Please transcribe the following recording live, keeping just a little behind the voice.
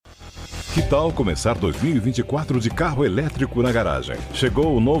Que tal começar 2024 de carro elétrico na garagem?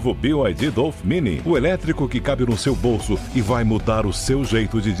 Chegou o novo BYD Dolph Mini, o elétrico que cabe no seu bolso e vai mudar o seu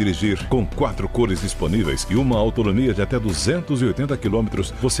jeito de dirigir. Com 4 cores disponíveis e uma autonomia de até 280 km,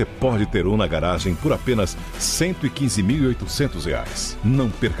 você pode ter um na garagem por apenas R$ 115.800. Não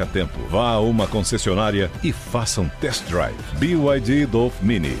perca tempo. Vá a uma concessionária e faça um test drive. BYD Dolph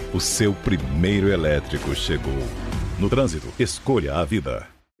Mini, o seu primeiro elétrico chegou. No trânsito, escolha a vida.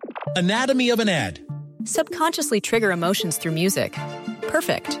 Anatomy of an ad. Subconsciously trigger emotions through music.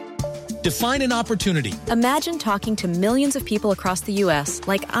 Perfect. Define an opportunity. Imagine talking to millions of people across the U.S.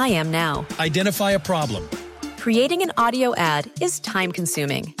 like I am now. Identify a problem. Creating an audio ad is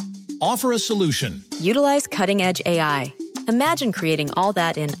time-consuming. Offer a solution. Utilize cutting-edge AI. Imagine creating all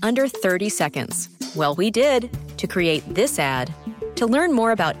that in under 30 seconds. Well, we did to create this ad. To learn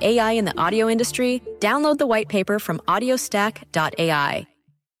more about AI in the audio industry, download the white paper from audiostack.ai.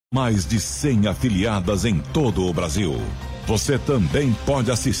 Mais de 100 afiliadas em todo o Brasil. Você também pode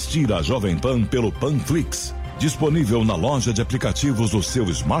assistir a Jovem Pan pelo Panflix, disponível na loja de aplicativos do seu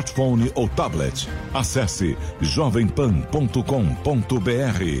smartphone ou tablet. Acesse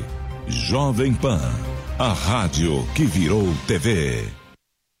jovempan.com.br. Jovem Pan, a rádio que virou TV.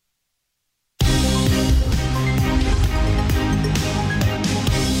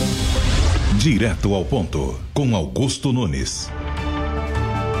 Direto ao ponto, com Augusto Nunes.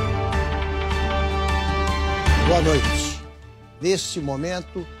 Boa noite. Neste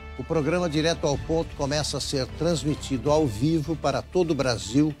momento, o programa Direto ao Ponto começa a ser transmitido ao vivo para todo o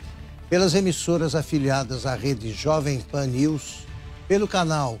Brasil pelas emissoras afiliadas à rede Jovem Pan News, pelo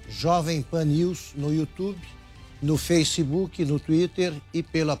canal Jovem Pan News no YouTube, no Facebook, no Twitter e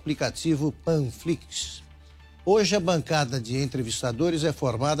pelo aplicativo Panflix. Hoje a bancada de entrevistadores é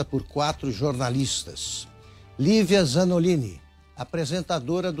formada por 4 jornalistas. Lívia Zanolini,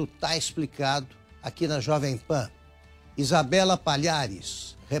 apresentadora do Tá Explicado, aqui na Jovem Pan. Isabela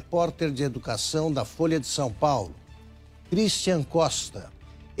Palhares, repórter de educação da Folha de São Paulo. Christian Costa,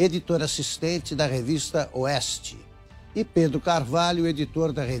 editor assistente da revista Oeste. E Pedro Carvalho,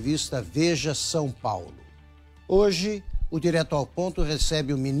 editor da revista Veja São Paulo. Hoje, o Direto ao Ponto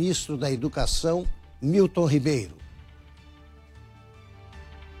recebe o ministro da Educação, Milton Ribeiro.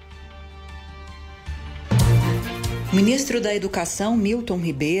 O ministro da Educação, Milton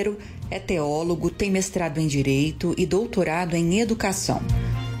Ribeiro, é teólogo, tem mestrado em Direito e doutorado em Educação.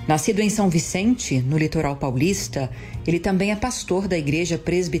 Nascido em São Vicente, no litoral paulista, ele também é pastor da Igreja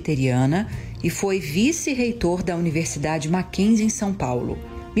Presbiteriana e foi vice-reitor da Universidade Mackenzie em São Paulo.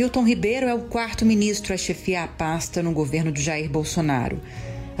 Milton Ribeiro é o 4º ministro a chefiar a pasta no governo de Jair Bolsonaro.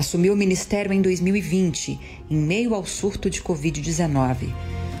 Assumiu o ministério em 2020, em meio ao surto de Covid-19.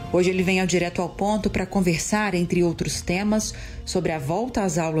 Hoje ele vem ao Direto ao Ponto para conversar, entre outros temas, sobre a volta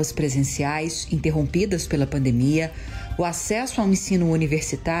às aulas presenciais, interrompidas pela pandemia, o acesso ao ensino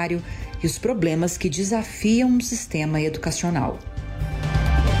universitário e os problemas que desafiam o sistema educacional.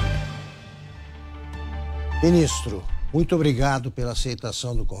 Ministro, muito obrigado pela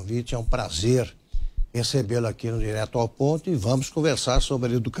aceitação do convite. É um prazer recebê-lo aqui no Direto ao Ponto e vamos conversar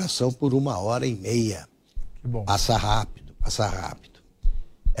sobre educação por 1h30. Que bom. Passa rápido, passa rápido.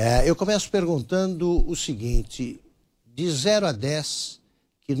 Eu começo perguntando o seguinte: de 0 a 10,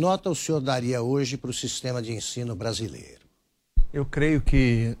 que nota o senhor daria hoje para o sistema de ensino brasileiro? Eu creio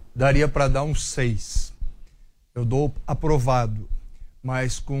que daria para dar um 6. Eu dou aprovado,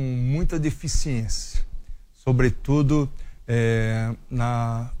 mas com muita deficiência, sobretudo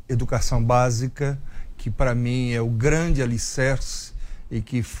na educação básica, que para mim é o grande alicerce e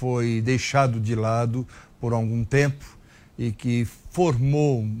que foi deixado de lado por algum tempo e que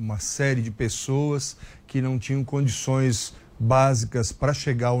formou uma série de pessoas que não tinham condições básicas para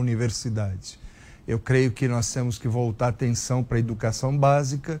chegar à universidade. Eu creio que nós temos que voltar a atenção para a educação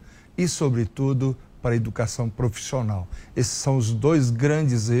básica e, sobretudo, para a educação profissional. Esses são os 2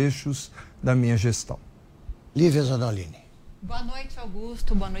 grandes eixos da minha gestão. Lívia Zanolini. Boa noite,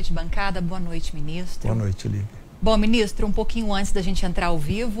 Augusto. Boa noite, bancada. Boa noite, ministro. Boa noite, Lívia. Bom, ministro, um pouquinho antes da gente entrar ao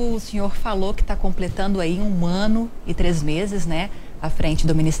vivo, o senhor falou que está completando aí 1 ano e 3 meses, né, à frente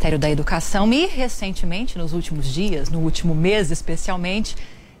do Ministério da Educação e, recentemente, nos últimos dias, no último mês especialmente,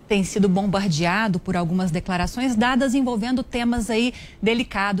 tem sido bombardeado por algumas declarações dadas envolvendo temas aí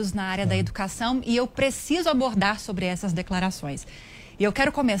delicados na área da educação e eu preciso abordar sobre essas declarações. E eu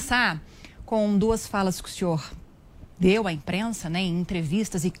quero começar com 2 falas que o senhor deu à imprensa, né, em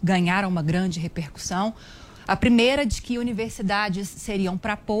entrevistas e que ganharam uma grande repercussão. A primeira de que universidades seriam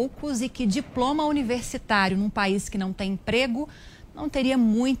para poucos e que diploma universitário num país que não tem emprego não teria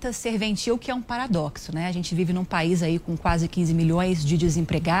muita serventia, o que é um paradoxo, né? A gente vive num país aí com quase 15 milhões de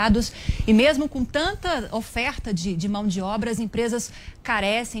desempregados e mesmo com tanta oferta de mão de obra, as empresas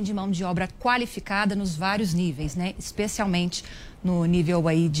carecem de mão de obra qualificada nos vários níveis, né? Especialmente no nível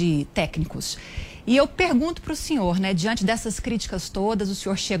aí de técnicos. E eu pergunto para o senhor, né, diante dessas críticas todas, o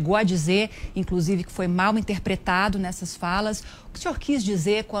senhor chegou a dizer, inclusive, que foi mal interpretado nessas falas. O que o senhor quis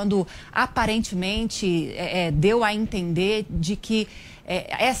dizer quando aparentemente deu a entender de que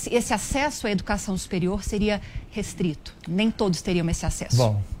esse acesso à educação superior seria restrito? Nem todos teriam esse acesso.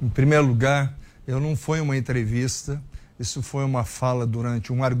 Bom, em primeiro lugar, não foi uma entrevista, isso foi uma fala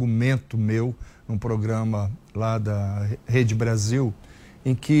durante um argumento meu num programa lá da Rede Brasil,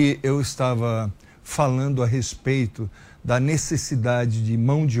 em que eu estava falando a respeito da necessidade de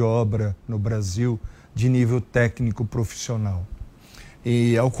mão de obra no Brasil de nível técnico profissional.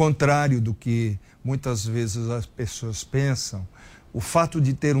 E ao contrário do que muitas vezes as pessoas pensam, o fato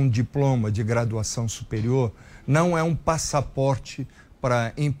de ter um diploma de graduação superior não é um passaporte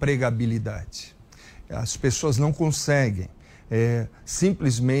para empregabilidade. As pessoas não conseguem,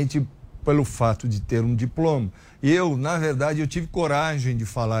 simplesmente pelo fato de ter um diploma. E na verdade, eu tive coragem de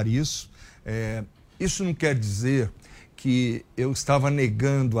falar isso. Isso não quer dizer que eu estava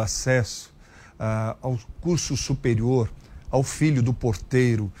negando acesso ao curso superior, ao filho do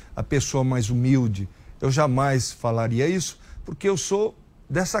porteiro, à pessoa mais humilde. Eu jamais falaria isso, porque eu sou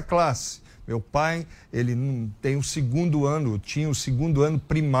dessa classe. Meu pai, ele não tem o segundo ano, tinha o segundo ano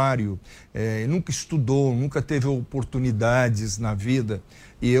primário, nunca estudou, nunca teve oportunidades na vida.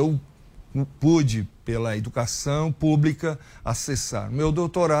 E eu pude, pela educação pública, acessar. Meu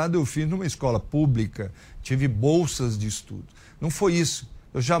doutorado eu fiz numa escola pública, tive bolsas de estudo. Não foi isso.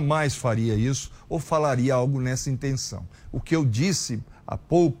 Eu jamais faria isso ou falaria algo nessa intenção. O que eu disse a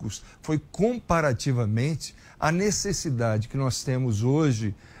poucos foi comparativamente a necessidade que nós temos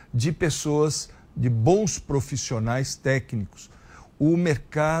hoje de pessoas, de bons profissionais técnicos. O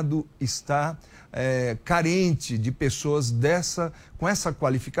mercado está carente de pessoas com essa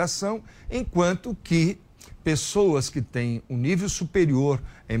qualificação, enquanto que pessoas que têm um nível superior,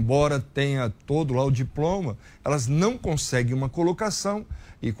 embora tenha todo lá o diploma, elas não conseguem uma colocação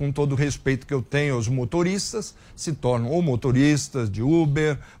e, com todo o respeito que eu tenho aos motoristas, se tornam ou motoristas de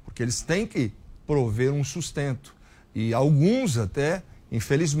Uber, porque eles têm que prover um sustento. E alguns até,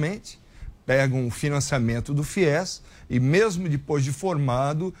 infelizmente, pegam o financiamento do FIES e mesmo depois de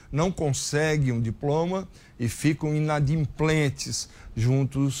formado não conseguem um diploma e ficam inadimplentes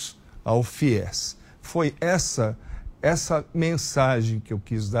juntos ao FIES. Foi essa mensagem que eu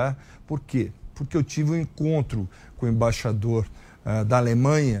quis dar. Por quê? Porque eu tive um encontro com o embaixador da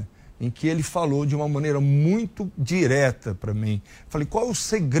Alemanha, em que ele falou de uma maneira muito direta para mim. Falei, qual é o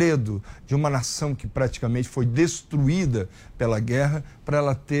segredo de uma nação que praticamente foi destruída pela guerra para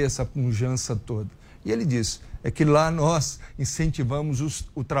ela ter essa pujança toda? E ele disse, é que lá nós incentivamos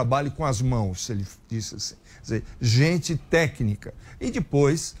o trabalho com as mãos, ele disse assim, quer dizer, gente técnica. E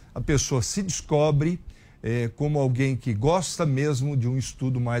depois a pessoa se descobre como alguém que gosta mesmo de um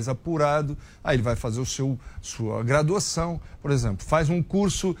estudo mais apurado, aí ele vai fazer sua graduação, por exemplo, faz um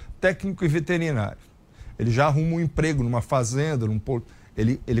curso técnico e veterinário. Ele já arruma um emprego numa fazenda, num porto,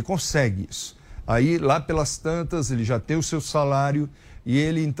 ele consegue isso. Aí, lá pelas tantas, ele já tem o seu salário e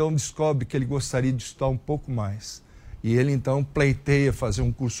ele, então, descobre que ele gostaria de estudar um pouco mais. E ele, então, pleiteia fazer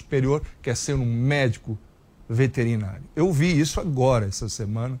um curso superior, quer ser um médico veterinário. Eu vi isso agora, essa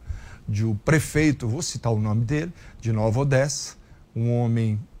semana, de o prefeito, vou citar o nome dele, de Nova Odessa, um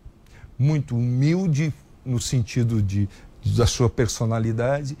homem muito humilde no sentido da sua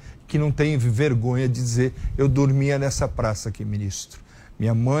personalidade, que não tem vergonha de dizer, eu dormia nessa praça aqui, ministro.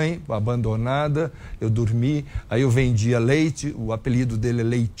 Minha mãe, abandonada, eu dormi, aí eu vendia leite, o apelido dele é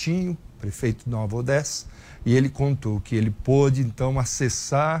Leitinho, prefeito de Nova Odessa, e ele contou que ele pôde, então,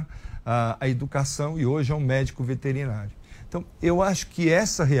 acessar a educação e hoje é um médico veterinário. Então, eu acho que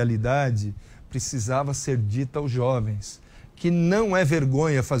essa realidade precisava ser dita aos jovens, que não é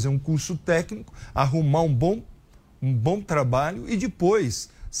vergonha fazer um curso técnico, arrumar um bom trabalho e depois,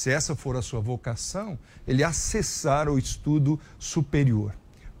 se essa for a sua vocação, ele acessar o estudo superior.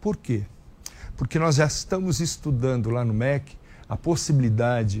 Por quê? Porque nós já estamos estudando lá no MEC a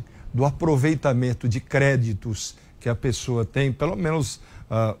possibilidade do aproveitamento de créditos que a pessoa tem, pelo menos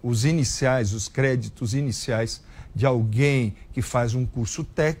os créditos iniciais de alguém que faz um curso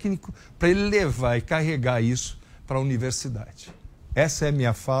técnico, para ele levar e carregar isso para a universidade. Essa é a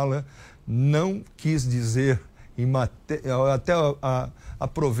minha fala, não quis dizer, até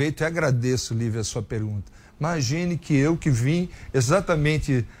aproveito e agradeço, Lívia, a sua pergunta. Imagine que eu que vim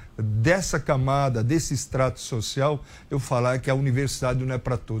exatamente dessa camada, desse extrato social, eu falar que a universidade não é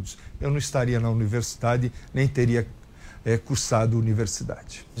para todos. Eu não estaria na universidade, nem teria cursado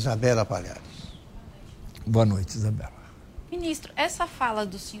universidade. Isabela Palhares. Boa noite, Isabela. Ministro, essa fala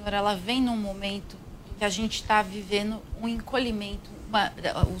do senhor, ela vem num momento em que a gente está vivendo um encolhimento,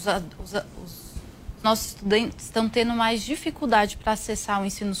 os nossos estudantes estão tendo mais dificuldade para acessar o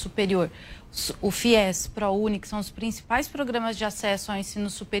ensino superior. O FIES, ProUni, que são os principais programas de acesso ao ensino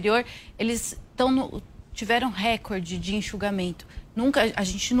superior, eles tiveram recorde de enxugamento. A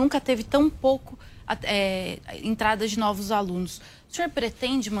gente nunca teve tão pouco entrada de novos alunos. O senhor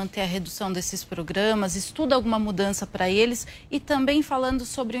pretende manter a redução desses programas? Estuda alguma mudança para eles? E também falando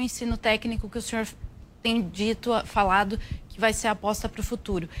sobre o ensino técnico que o senhor tem falado que vai ser a aposta para o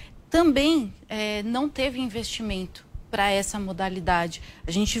futuro. Também não teve investimento para essa modalidade.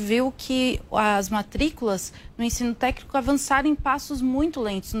 A gente viu que as matrículas no ensino técnico avançaram em passos muito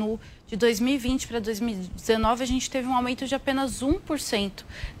lentos. De 2020 para 2019, a gente teve um aumento de apenas 1%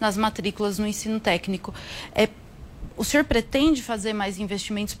 nas matrículas no ensino técnico. O senhor pretende fazer mais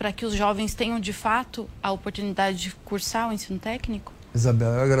investimentos para que os jovens tenham, de fato, a oportunidade de cursar o ensino técnico?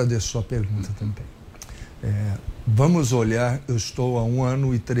 Isabela, eu agradeço a sua pergunta também. Vamos olhar, eu estou há 1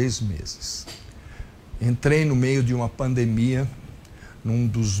 ano e 3 meses. Entrei no meio de uma pandemia, num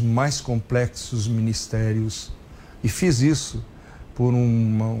dos mais complexos ministérios, e fiz isso por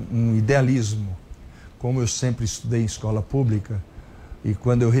um idealismo. Como eu sempre estudei em escola pública, e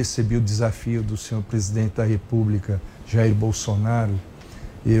quando eu recebi o desafio do senhor presidente da República, Jair Bolsonaro,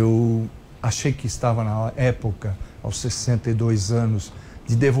 eu achei que estava na época, aos 62 anos,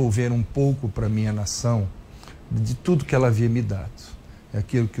 de devolver um pouco para a minha nação de tudo que ela havia me dado. É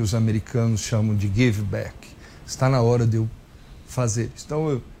aquilo que os americanos chamam de give back. Está na hora de eu fazer isso.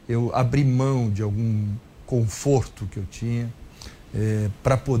 Então eu abri mão de algum conforto que eu tinha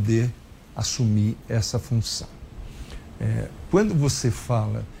para poder assumir essa função. Quando você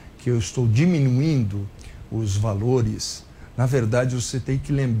fala que eu estou diminuindo os valores, na verdade você tem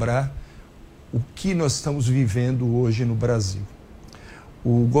que lembrar o que nós estamos vivendo hoje no Brasil.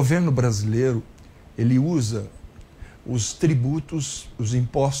 O governo brasileiro, ele usa os tributos, os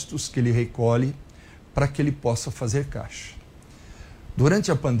impostos que ele recolhe para que ele possa fazer caixa.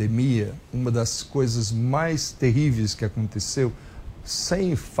 Durante a pandemia, uma das coisas mais terríveis que aconteceu,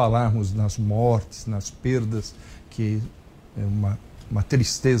 sem falarmos nas mortes, nas perdas, que é uma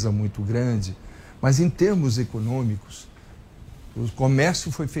tristeza muito grande, mas em termos econômicos, o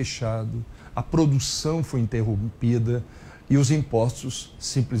comércio foi fechado, a produção foi interrompida e os impostos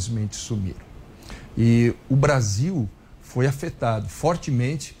simplesmente sumiram. E o Brasil foi afetado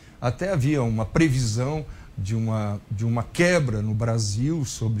fortemente, até havia uma previsão de uma quebra no Brasil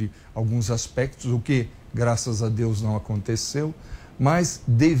sobre alguns aspectos, o que, graças a Deus, não aconteceu, mas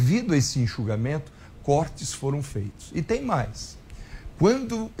devido a esse enxugamento, cortes foram feitos. E tem mais.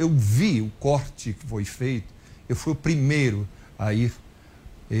 Quando eu vi o corte que foi feito, eu fui o primeiro a ir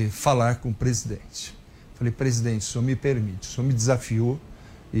falar com o presidente. Falei, presidente, o senhor me permite, o senhor me desafiou,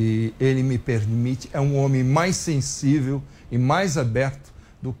 e ele me permite, é um homem mais sensível e mais aberto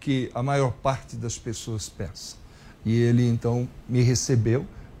do que a maior parte das pessoas pensa. E ele, então, me recebeu,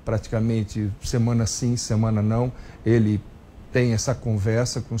 praticamente semana sim, semana não, ele tem essa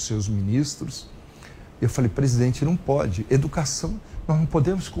conversa com seus ministros. Eu falei, presidente, não pode, educação, nós não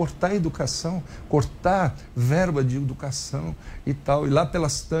podemos cortar a educação, cortar verba de educação e tal. E lá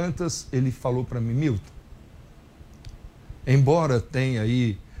pelas tantas, ele falou para mim, Milton, embora tenha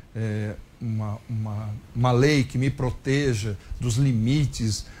aí uma lei que me proteja dos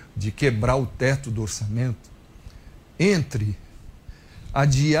limites de quebrar o teto do orçamento, entre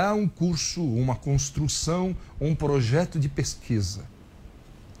adiar um curso, uma construção, um projeto de pesquisa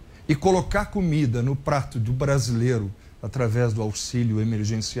e colocar comida no prato do brasileiro através do auxílio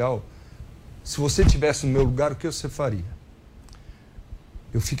emergencial, se você estivesse no meu lugar, o que você faria?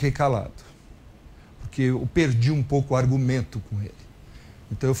 Eu fiquei calado, porque eu perdi um pouco o argumento com ele.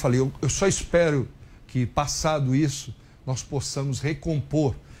 Então eu falei, eu só espero que, passado isso, nós possamos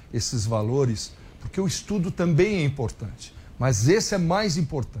recompor esses valores, porque o estudo também é importante, mas esse é mais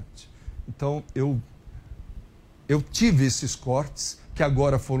importante. Então eu tive esses cortes que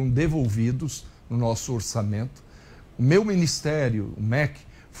agora foram devolvidos no nosso orçamento. O meu ministério, o MEC,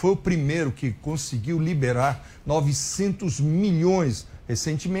 foi o primeiro que conseguiu liberar 900 milhões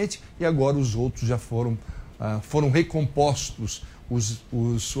recentemente e agora os outros já foram recompostos,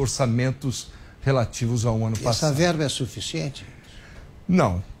 os orçamentos relativos ao ano passado. Essa verba é suficiente?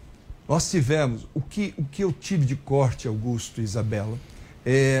 Não. Nós tivemos, o que eu tive de corte, Augusto e Isabela,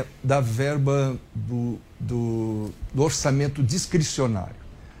 é da verba do orçamento discricionário.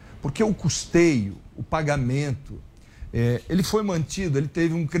 Porque o custeio, o pagamento, ele foi mantido, ele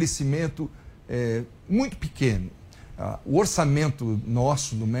teve um crescimento muito pequeno. O orçamento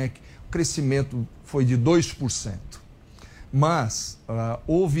nosso do MEC, o crescimento foi de 2%. Mas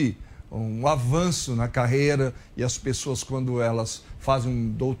houve um avanço na carreira e as pessoas, quando elas fazem um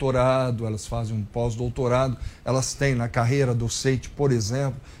doutorado, elas fazem um pós-doutorado, elas têm na carreira docente, por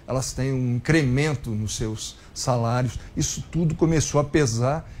exemplo, elas têm um incremento nos seus salários. Isso tudo começou a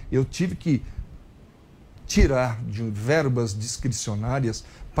pesar. Eu tive que tirar de verbas discricionárias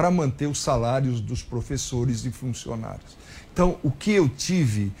para manter os salários dos professores e funcionários. Então, o que eu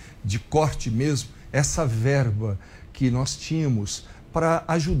tive de corte mesmo, essa verba que nós tínhamos para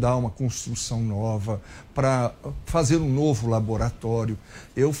ajudar uma construção nova, para fazer um novo laboratório.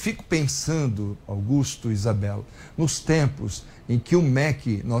 Eu fico pensando, Augusto e Isabela, nos tempos em que o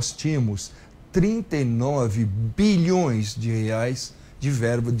MEC nós tínhamos 39 bilhões de reais de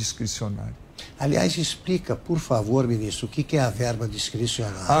verba discricionária. Aliás, explica, por favor, ministro, o que é a verba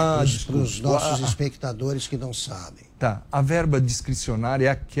discricionária para os nossos espectadores que não sabem. Tá, a verba discricionária é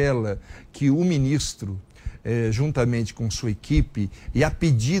aquela que o ministro, juntamente com sua equipe e a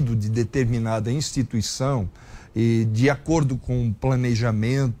pedido de determinada instituição, e de acordo com o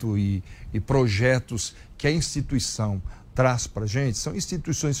planejamento e projetos que a instituição traz para a gente, são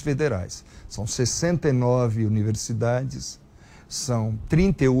instituições federais. São 69 universidades, são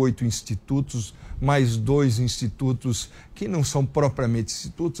 38 institutos, mais 2 institutos que não são propriamente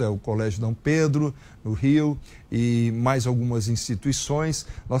institutos, é o Colégio Dom Pedro, no Rio, e mais algumas instituições.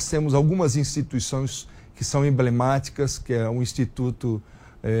 Nós temos algumas instituições que são emblemáticas, que é o Instituto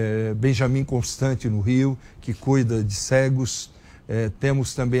Benjamin Constant, no Rio, que cuida de cegos.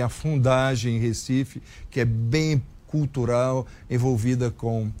 Temos também a Fundagem em Recife, que é bem cultural, envolvida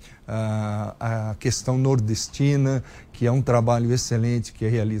com a questão nordestina, que é um trabalho excelente que é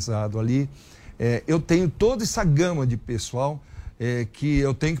realizado ali. Eu tenho toda essa gama de pessoal que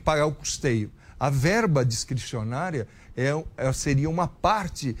eu tenho que pagar o custeio. A verba discricionária seria uma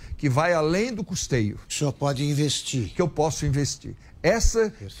parte que vai além do custeio. O senhor pode investir. Que eu posso investir. Essa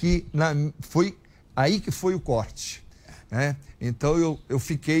que foi aí que foi o corte. Né? Então eu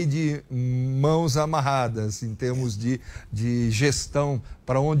fiquei de mãos amarradas em termos de gestão,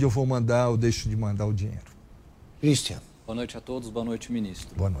 para onde eu vou mandar ou deixo de mandar o dinheiro. Cristian. Boa noite a todos, boa noite,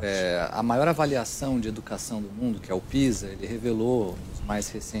 ministro. Boa noite. A maior avaliação de educação do mundo, que é o PISA, ele revelou nos mais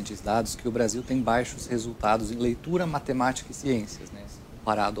recentes dados que o Brasil tem baixos resultados em leitura, matemática e ciências, né?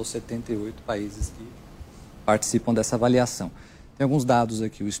 Comparado aos 78 países que participam dessa avaliação. Tem alguns dados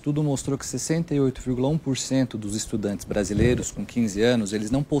aqui. O estudo mostrou que 68,1% dos estudantes brasileiros com 15 anos, eles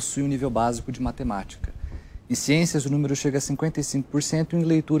não possuem um nível básico de matemática. Em ciências, o número chega a 55% e em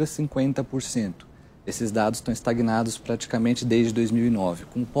leitura, 50%. Esses dados estão estagnados praticamente desde 2009.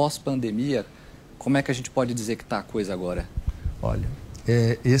 Com pós-pandemia, como é que a gente pode dizer que está a coisa agora? Olha,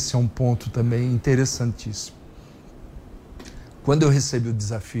 esse é um ponto também interessantíssimo. Quando eu recebi o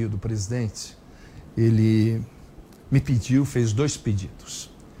desafio do presidente, ele me pediu, fez 2 pedidos.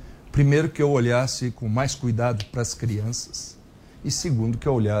 Primeiro, que eu olhasse com mais cuidado para as crianças e segundo, que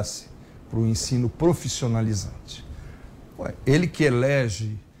eu olhasse para o ensino profissionalizante. Ele que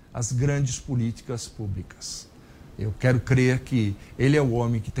elege as grandes políticas públicas. Eu quero crer que ele é o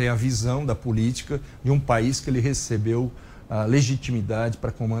homem que tem a visão da política de um país que ele recebeu a legitimidade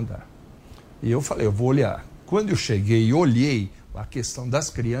para comandar. E eu falei, eu vou olhar. Quando eu cheguei e olhei a questão das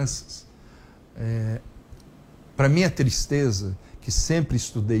crianças, para minha tristeza, que sempre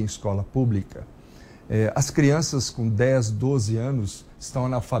estudei em escola pública, as crianças com 10, 12 anos estão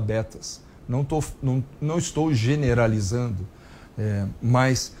analfabetas. Não estou generalizando,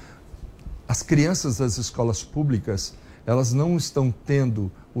 mas as crianças das escolas públicas, elas não estão tendo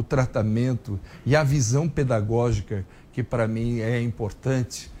o tratamento e a visão pedagógica que para mim é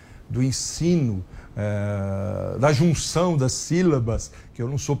importante, do ensino, da junção das sílabas, que eu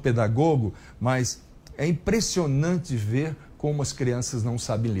não sou pedagogo, mas é impressionante ver como as crianças não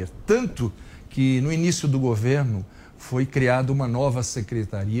sabem ler. Tanto que no início do governo foi criada uma nova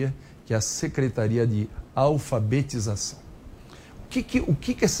secretaria, que é a Secretaria de Alfabetização. O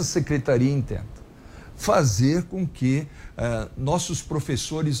que essa secretaria intenta? Fazer com que nossos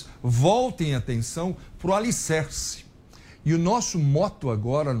professores voltem a atenção para o alicerce. E o nosso motto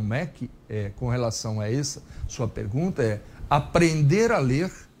agora no MEC, com relação a essa sua pergunta, é aprender a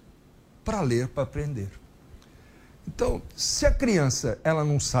ler para aprender. Então, se a criança ela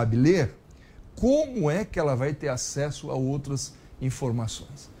não sabe ler, como é que ela vai ter acesso a outras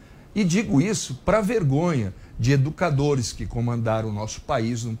informações? E digo isso para vergonha de educadores que comandaram o nosso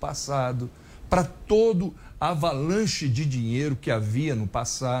país no passado, para todo a avalanche de dinheiro que havia no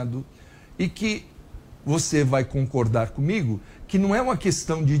passado e que você vai concordar comigo que não é uma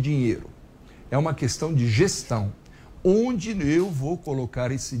questão de dinheiro, é uma questão de gestão. Onde eu vou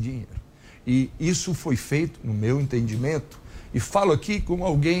colocar esse dinheiro? E isso foi feito, no meu entendimento, e falo aqui como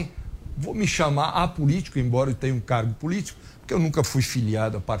alguém, vou me chamar apolítico, embora eu tenha um cargo político, porque eu nunca fui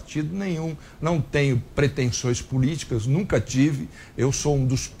filiado a partido nenhum, não tenho pretensões políticas, nunca tive. Eu sou um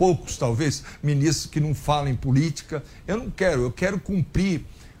dos poucos, talvez, ministros que não falam em política. Eu quero cumprir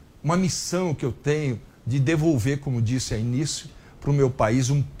uma missão que eu tenho de devolver, como disse a início, para o meu país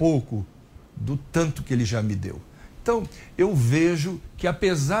um pouco do tanto que ele já me deu. Então, eu vejo que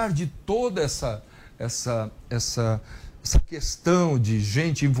apesar de toda essa questão de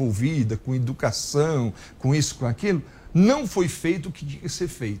gente envolvida com educação, com isso, com aquilo, não foi feito o que tinha que ser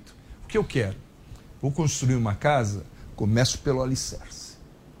feito. O que eu quero? Vou construir uma casa, começo pelo alicerce.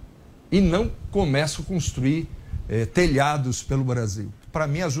 E não começo a construir telhados pelo Brasil. Para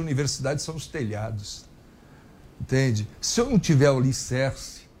mim, as universidades são os telhados. Entende? Se eu não tiver o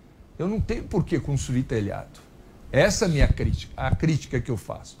alicerce, eu não tenho por que construir telhado. Essa é a minha crítica, a crítica que eu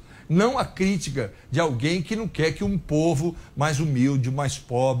faço. Não a crítica de alguém que não quer que um povo mais humilde, mais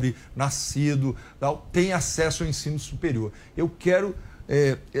pobre, nascido, tenha acesso ao ensino superior. Eu quero,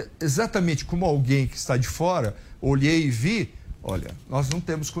 exatamente como alguém que está de fora, olhei e vi, olha, nós não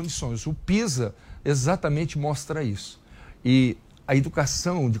temos condições. O PISA exatamente mostra isso. E a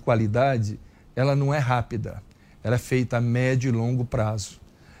educação de qualidade, ela não é rápida, ela é feita a médio e longo prazo.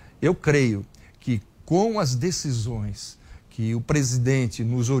 Eu creio que com as decisões que o presidente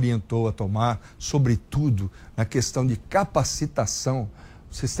nos orientou a tomar, sobretudo na questão de capacitação,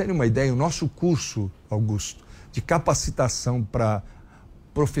 vocês terem uma ideia, o nosso curso, Augusto, de capacitação para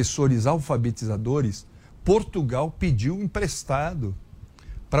professores alfabetizadores, Portugal pediu emprestado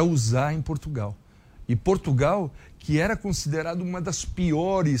para usar em Portugal. E Portugal, que era considerado uma das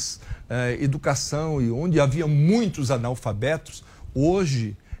piores educação e onde havia muitos analfabetos,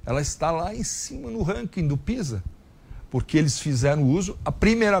 hoje ela está lá em cima no ranking do PISA, porque eles fizeram uso.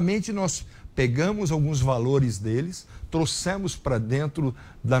 Primeiramente, nós pegamos alguns valores deles, trouxemos para dentro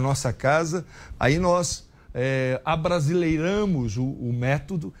da nossa casa, aí nós abrasileiramos o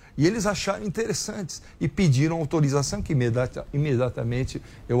método e eles acharam interessantes e pediram autorização, que imediatamente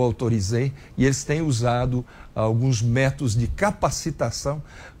eu autorizei, e eles têm usado alguns métodos de capacitação.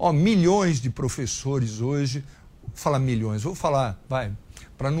 Milhões de professores hoje, vou falar milhões, vou falar,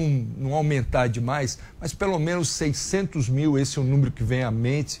 para não aumentar demais, mas pelo menos 600 mil, esse é o número que vem à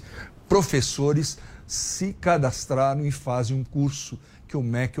mente, professores se cadastraram e fazem um curso que o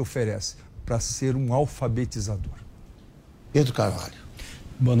MEC oferece para ser um alfabetizador. Pedro Carvalho.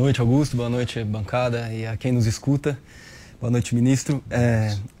 Boa noite, Augusto, boa noite, bancada, e a quem nos escuta. Boa noite, ministro.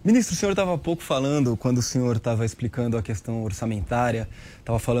 Ministro, o senhor estava há pouco falando, quando o senhor estava explicando a questão orçamentária,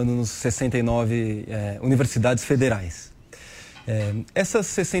 estava falando nos 69 universidades federais. Essas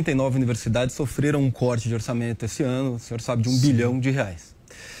 69 universidades sofreram um corte de orçamento esse ano, o senhor sabe, de R$1 bilhão.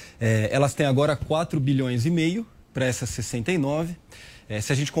 Elas têm agora 4,5 bilhões para essas 69.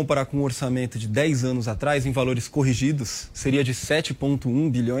 Se a gente comparar com o orçamento de 10 anos atrás, em valores corrigidos, seria de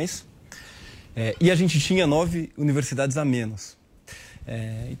 7,1 bilhões. E a gente tinha 9 universidades a menos.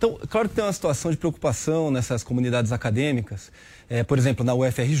 Então, claro que tem uma situação de preocupação nessas comunidades acadêmicas. Por exemplo, na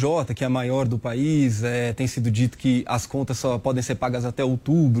UFRJ, que é a maior do país, tem sido dito que as contas só podem ser pagas até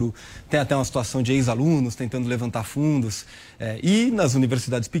outubro. Tem até uma situação de ex-alunos tentando levantar fundos. E nas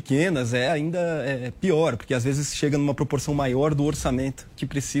universidades pequenas ainda pior, porque às vezes chega numa proporção maior do orçamento que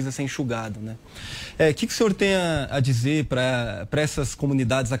precisa ser enxugado, né? O que o senhor tem a dizer para essas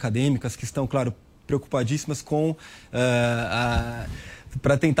comunidades acadêmicas que estão, claro, preocupadíssimas com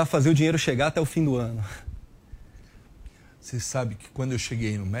para tentar fazer o dinheiro chegar até o fim do ano? Você sabe que quando eu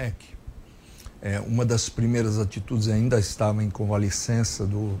cheguei no MEC, uma das primeiras atitudes, ainda estava em convalescença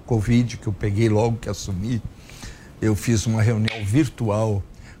do Covid, que eu peguei logo que assumi. Eu fiz uma reunião virtual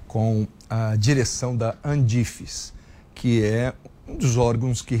com a direção da Andifes, que é um dos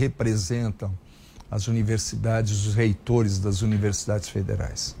órgãos que representam as universidades, os reitores das universidades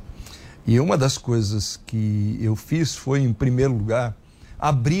federais. E uma das coisas que eu fiz foi, em primeiro lugar,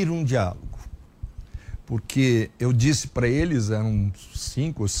 abrir um diálogo. Porque eu disse para eles, eram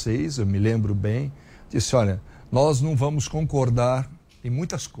 5 ou 6, eu me lembro bem, disse, olha, nós não vamos concordar em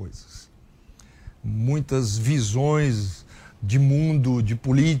muitas coisas. Muitas visões de mundo, de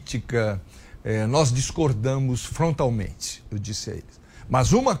política, nós discordamos frontalmente, eu disse a eles.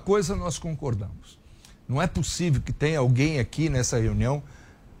 Mas uma coisa nós concordamos. Não é possível que tenha alguém aqui nessa reunião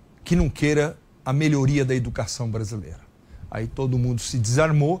que não queira a melhoria da educação brasileira. Aí todo mundo se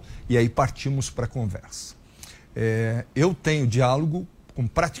desarmou e aí partimos para a conversa. Eu tenho diálogo com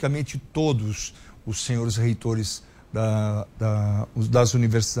praticamente todos os senhores reitores das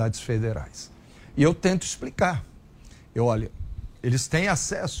universidades federais. E eu tento explicar. Olha, eles têm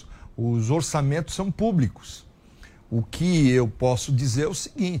acesso, os orçamentos são públicos. O que eu posso dizer é o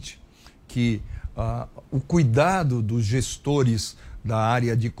seguinte, que o cuidado dos gestores da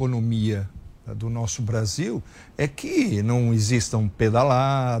área de economia do nosso Brasil é que não existam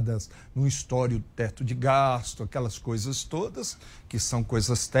pedaladas, não estoure o teto de gasto, aquelas coisas todas, que são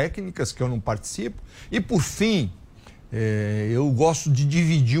coisas técnicas que eu não participo. E, por fim, eu gosto de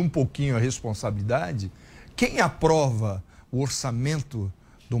dividir um pouquinho a responsabilidade. Quem aprova o orçamento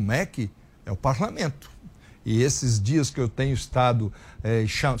do MEC é o parlamento. E esses dias que eu tenho estado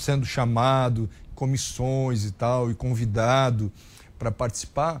sendo chamado, comissões e tal, e convidado para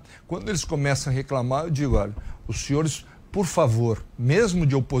participar, quando eles começam a reclamar, eu digo, olha, os senhores, por favor, mesmo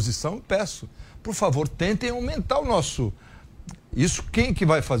de oposição, eu peço, por favor, tentem aumentar o nosso... Isso quem que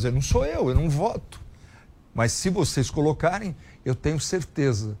vai fazer? Não sou eu não voto. Mas se vocês colocarem, eu tenho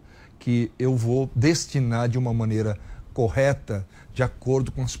certeza que eu vou destinar de uma maneira correta, de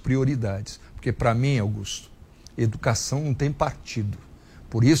acordo com as prioridades. Porque para mim, Augusto, educação não tem partido.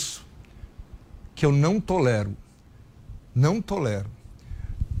 Por isso que eu não tolero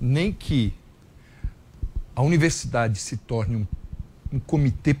nem que a universidade se torne um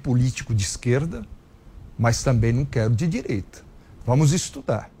comitê político de esquerda, mas também não quero de direita. Vamos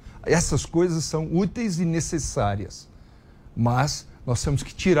estudar. Essas coisas são úteis e necessárias, mas nós temos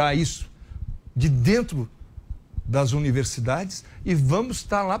que tirar isso de dentro das universidades e vamos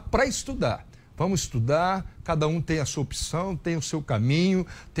estar lá para estudar. Vamos estudar, cada um tem a sua opção, tem o seu caminho,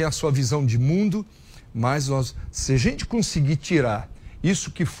 tem a sua visão de mundo, mas se a gente conseguir tirar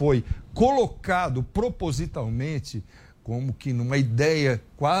isso que foi colocado propositalmente como que numa ideia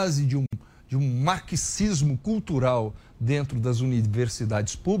quase de um marxismo cultural dentro das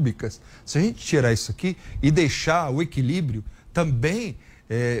universidades públicas, se a gente tirar isso aqui e deixar o equilíbrio, também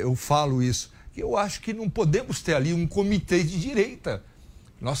eu falo isso, que eu acho que não podemos ter ali um comitê de direita.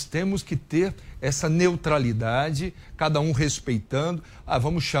 Nós temos que ter essa neutralidade, cada um respeitando.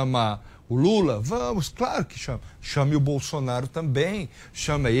 Vamos chamar o Lula? Vamos, claro que chama. Chame o Bolsonaro também,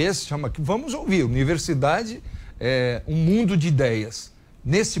 chama esse, chama aquele. Vamos ouvir. Universidade é um mundo de ideias.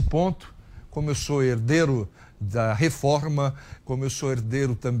 Nesse ponto, como eu sou herdeiro da reforma, como eu sou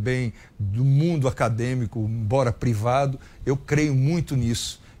herdeiro também do mundo acadêmico, embora privado, eu creio muito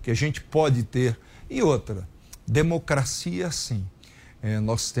nisso, que a gente pode ter. E outra, democracia, sim.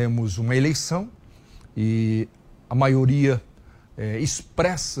 Nós temos uma eleição e a maioria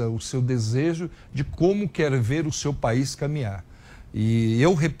expressa o seu desejo de como quer ver o seu país caminhar. E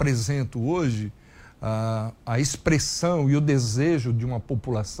eu represento hoje a expressão e o desejo de uma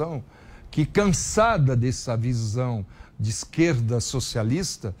população que, cansada dessa visão de esquerda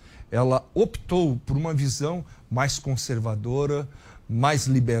socialista, ela optou por uma visão mais conservadora, mais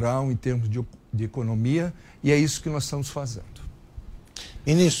liberal em termos de economia, e é isso que nós estamos fazendo.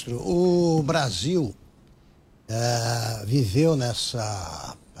 Ministro, o Brasil viveu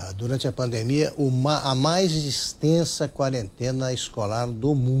durante a pandemia, a mais extensa quarentena escolar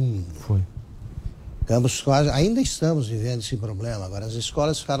do mundo. Foi. Ainda estamos vivendo esse problema. Agora, as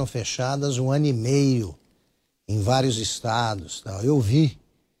escolas ficaram fechadas 1 ano e meio em vários estados. Eu vi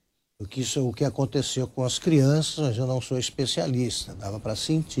o que aconteceu com as crianças, mas eu não sou especialista. Dava para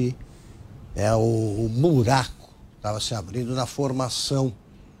sentir o buraco estava se abrindo na formação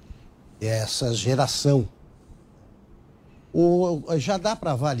dessa geração. Já dá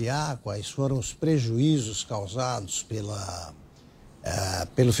para avaliar quais foram os prejuízos causados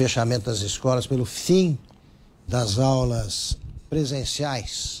pelo fechamento das escolas, pelo fim das aulas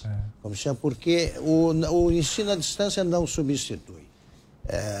presenciais, como chama, porque o ensino à distância não substitui.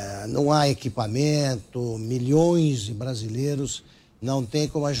 Não há equipamento, milhões de brasileiros não têm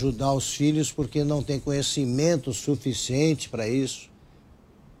como ajudar os filhos porque não tem conhecimento suficiente para isso.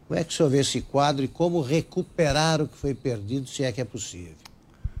 Como é que o senhor vê esse quadro e como recuperar o que foi perdido, se é que é possível?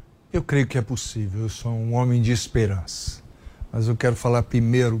 Eu creio que é possível, eu sou um homem de esperança. Mas eu quero falar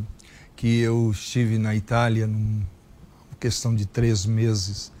primeiro que eu estive na Itália numa questão de 3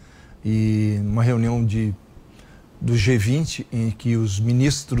 meses e numa reunião do G20 em que os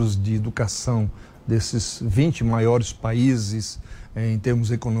ministros de educação desses 20 maiores países em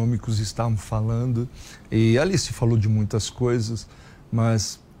termos econômicos estavam falando, e ali se falou de muitas coisas,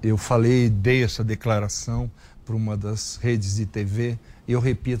 mas eu dei essa declaração para uma das redes de TV e eu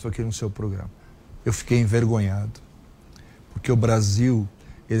repito aqui no seu programa. Eu fiquei envergonhado, porque o Brasil,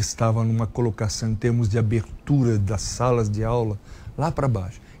 ele estava numa colocação em termos de abertura das salas de aula lá para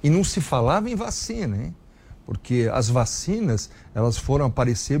baixo. E não se falava em vacina, hein? Porque as vacinas, elas foram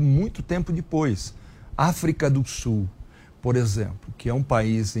aparecer muito tempo depois. África do Sul, por exemplo, que é um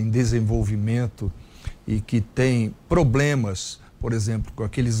país em desenvolvimento e que tem problemas, por exemplo, com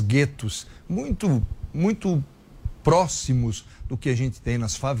aqueles guetos muito próximos do que a gente tem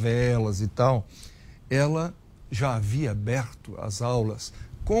nas favelas e tal, ela já havia aberto as aulas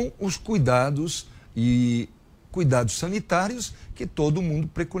com os cuidados sanitários que todo mundo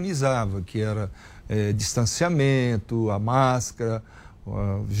preconizava, que era distanciamento, a máscara,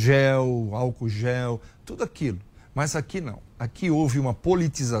 gel, álcool gel, tudo aquilo. Mas aqui não. Aqui houve uma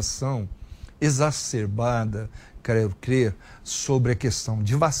politização exacerbada, quero crer, sobre a questão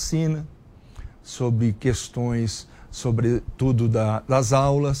de vacina, sobre questões, sobretudo das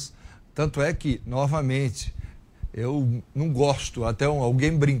aulas. Tanto é que, novamente, eu não gosto, até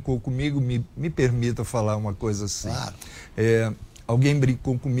alguém brincou comigo, me permita falar uma coisa assim. Claro. Alguém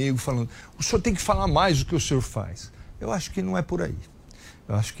brincou comigo falando, o senhor tem que falar mais do que o senhor faz. Eu acho que não é por aí.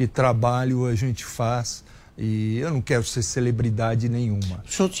 Eu acho que trabalho a gente faz e eu não quero ser celebridade nenhuma. O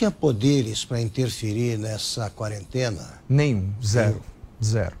senhor tinha poderes para interferir nessa quarentena? Nenhum, zero.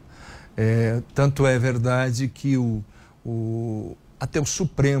 Tanto é verdade que até o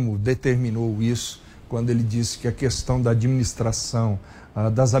Supremo determinou isso, quando ele disse que a questão da administração,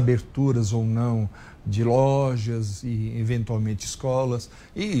 das aberturas ou não de lojas e eventualmente escolas,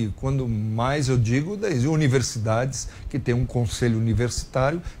 e quando mais eu digo das universidades, que tem um conselho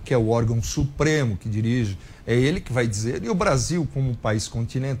universitário, que é o órgão supremo que dirige, é ele que vai dizer, e o Brasil, como um país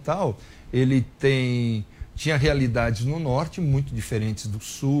continental, ele tinha realidades no norte muito diferentes do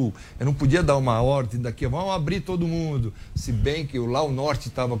sul. Eu não podia dar uma ordem daqui, vamos abrir todo mundo, se bem que lá o norte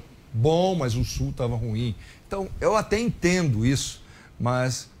estava bom, mas o sul estava ruim. Então, eu até entendo isso,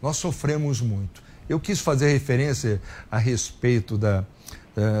 mas nós sofremos muito. Eu quis fazer referência a respeito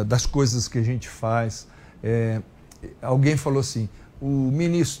das coisas que a gente faz. Alguém falou assim,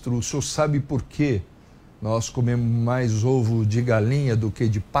 ministro, o senhor sabe por que nós comemos mais ovo de galinha do que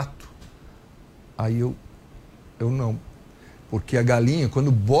de pato? Aí eu não. Porque a galinha,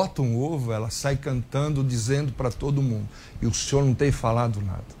 quando bota um ovo, ela sai cantando, dizendo para todo mundo. E o senhor não tem falado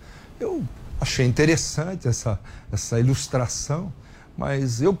nada. Eu achei interessante essa ilustração,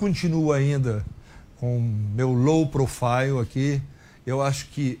 mas eu continuo ainda com meu low profile aqui. Eu acho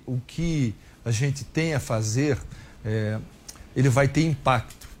que o que a gente tem a fazer, ele vai ter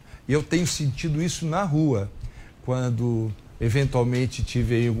impacto. E eu tenho sentido isso na rua, quando eventualmente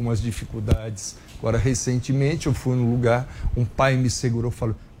tive aí algumas dificuldades. Agora, recentemente, eu fui num lugar, um pai me segurou e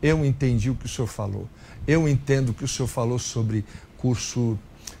falou, eu entendi o que o senhor falou. Eu entendo o que o senhor falou sobre curso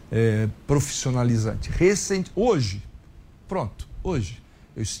profissionalizante. Hoje,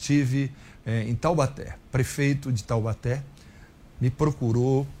 eu estive em Taubaté. Prefeito de Taubaté me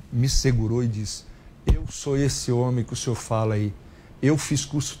procurou, me segurou e disse, eu sou esse homem que o senhor fala aí. Eu fiz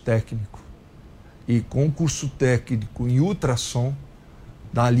curso técnico. E com o curso técnico em ultrassom,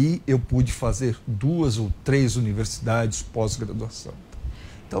 dali eu pude fazer 2 ou 3 universidades pós-graduação.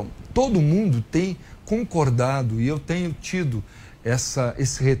 Então, todo mundo tem concordado e eu tenho tido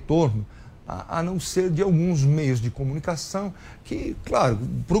esse retorno, a não ser de alguns meios de comunicação que, claro,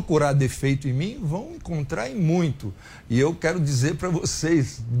 procurar defeito em mim vão encontrar em muito. E eu quero dizer para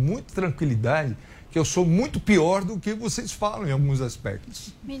vocês, muita tranquilidade, que eu sou muito pior do que vocês falam em alguns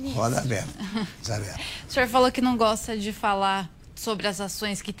aspectos. Roda aberta. O senhor falou que não gosta de falar sobre as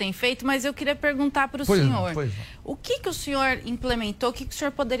ações que tem feito, mas eu queria perguntar para o senhor. O que o senhor implementou, o que o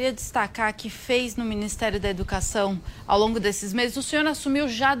senhor poderia destacar que fez no Ministério da Educação ao longo desses meses? O senhor assumiu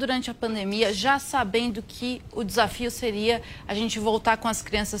já durante a pandemia, já sabendo que o desafio seria a gente voltar com as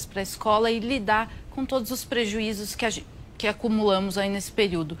crianças para a escola e lidar com todos os prejuízos que acumulamos aí nesse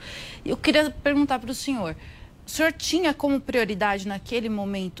período. Eu queria perguntar para o senhor tinha como prioridade naquele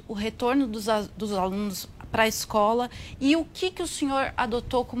momento o retorno dos alunos para a escola e o que o senhor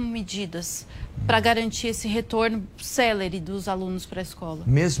adotou como medidas para garantir esse retorno célere dos alunos para a escola?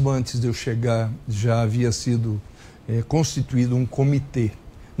 Mesmo antes de eu chegar, já havia sido constituído um comitê.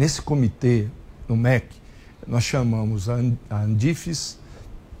 Nesse comitê, no MEC, nós chamamos a Andifes,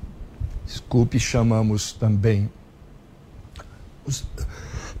 chamamos também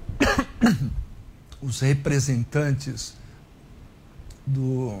os representantes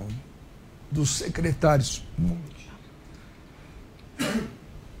dos secretários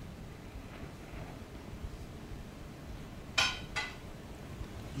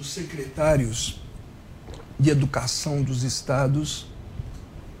de educação dos estados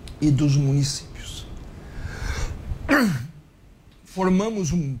e dos municípios.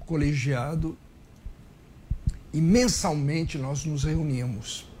 formamos um colegiado e mensalmente nós nos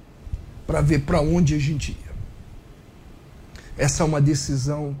reuníamos para ver para onde a gente ia. Essa é uma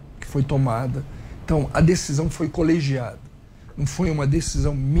decisão que foi tomada. Então, a decisão foi colegiada. Não foi uma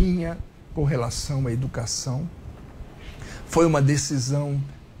decisão minha com relação à educação. Foi uma decisão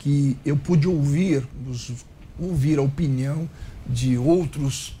que eu pude ouvir a opinião de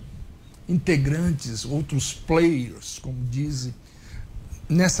outros integrantes, outros players, como dizem,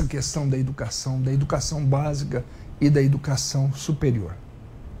 nessa questão da educação básica e da educação superior.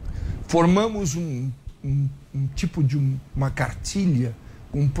 Formamos um tipo de uma cartilha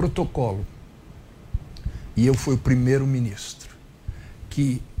com um protocolo. E eu fui o primeiro ministro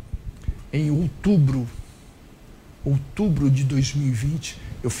que, em outubro de 2020,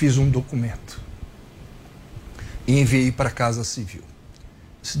 eu fiz um documento e enviei para a Casa Civil.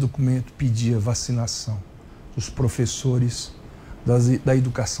 Esse documento pedia vacinação dos professores da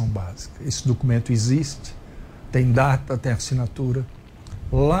educação básica. Esse documento existe, tem data, tem assinatura.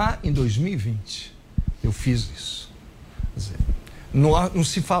 Lá em 2020, eu fiz isso. Quer dizer, não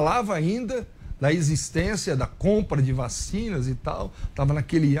se falava ainda da existência da compra de vacinas e tal. Estava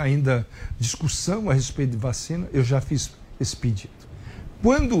naquele ainda discussão a respeito de vacina. Eu já fiz esse pedido.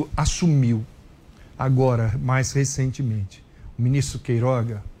 Quando assumiu, agora, mais recentemente, o ministro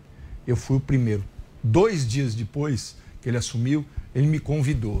Queiroga, eu fui o primeiro. 2 dias depois que ele assumiu, ele me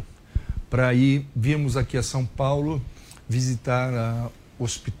convidou para virmos aqui a São Paulo visitar o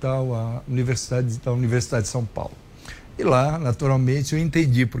hospital, a Universidade de São Paulo. E lá, naturalmente, eu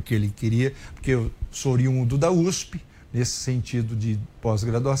entendi porque ele queria, porque eu sou oriundo da USP, nesse sentido de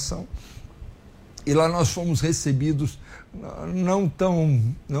pós-graduação. E lá nós fomos recebidos não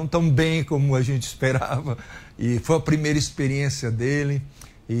tão bem como a gente esperava. E foi a primeira experiência dele.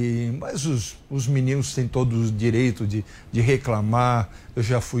 Mas os meninos têm todo o direito de reclamar. Eu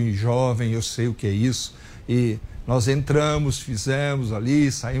já fui jovem, eu sei o que é isso. E nós entramos, fizemos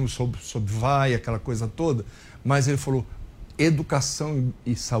ali, saímos sob vaia, aquela coisa toda. Mas ele falou, educação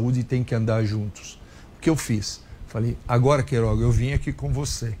e saúde têm que andar juntos. O que eu fiz? Falei, agora, Queiroga, eu vim aqui com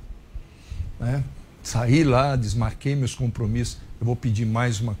você. Né? Saí lá, desmarquei meus compromissos. Eu vou pedir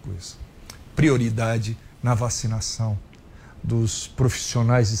mais uma coisa. Prioridade na vacinação dos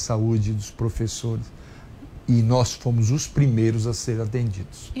profissionais de saúde, dos professores. E nós fomos os primeiros a ser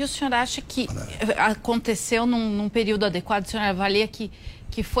atendidos. E o senhor acha que aconteceu num período adequado? O senhor avalia que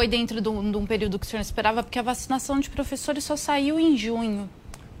foi dentro de um período que o senhor esperava? Porque a vacinação de professores só saiu em junho.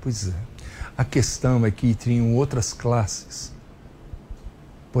 Pois é. A questão é que tinham outras classes.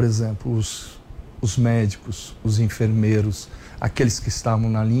 Por exemplo, os médicos, os enfermeiros, aqueles que estavam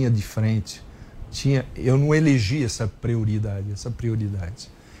na linha de frente. Eu não elegi essa prioridade.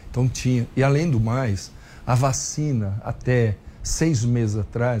 Então tinha. E além do mais, a vacina, até 6 meses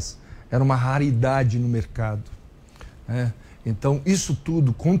atrás, era uma raridade no mercado. Né? Então, isso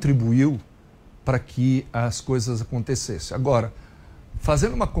tudo contribuiu para que as coisas acontecessem. Agora,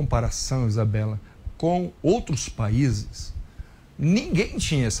 fazendo uma comparação, Isabela, com outros países, ninguém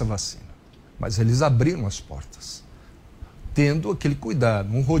tinha essa vacina, mas eles abriram as portas, tendo aquele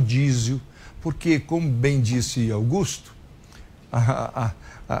cuidado, um rodízio, porque, como bem disse Augusto,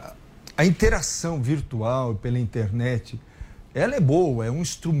 a interação virtual pela internet, ela é boa, é um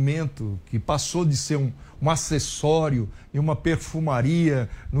instrumento que passou de ser um acessório e uma perfumaria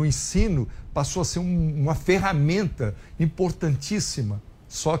no ensino, passou a ser uma ferramenta importantíssima.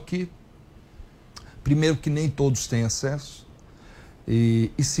 Só que, primeiro, que nem todos têm acesso,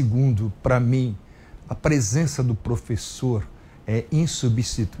 e segundo, para mim, a presença do professor é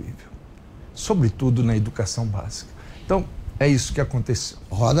insubstituível, sobretudo na educação básica. Então, é isso que aconteceu.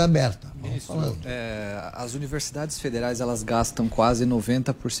 Roda aberta. Ministro, as universidades federais, elas gastam quase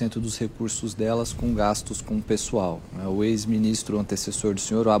 90% dos recursos delas com gastos com o pessoal. O ex-ministro antecessor do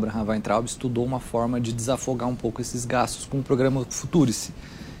senhor, o Abraham Weintraub, estudou uma forma de desafogar um pouco esses gastos com o programa Futurice,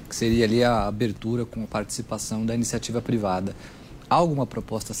 que seria ali a abertura com a participação da iniciativa privada. Há alguma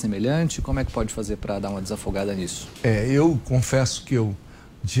proposta semelhante? Como é que pode fazer para dar uma desafogada nisso? Eu confesso que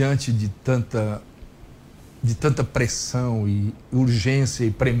diante de tanta pressão e urgência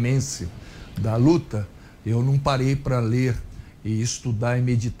e premência da luta, eu não parei para ler e estudar e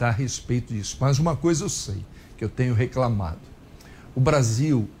meditar a respeito disso. Mas uma coisa eu sei, que eu tenho reclamado. O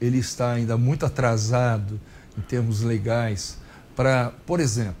Brasil, ele está ainda muito atrasado em termos legais para, por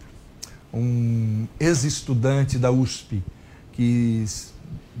exemplo, um ex-estudante da USP que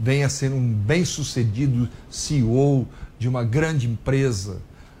venha a ser um bem-sucedido CEO de uma grande empresa,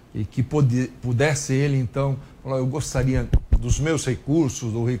 e que pudesse ele, então, falar, eu gostaria dos meus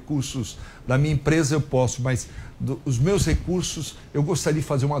recursos, ou recursos da minha empresa, eu posso, mas os meus recursos, eu gostaria de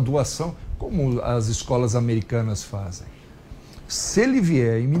fazer uma doação, como as escolas americanas fazem. Se ele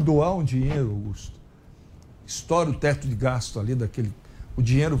vier e me doar um dinheiro, Augusto, estoura o teto de gasto ali o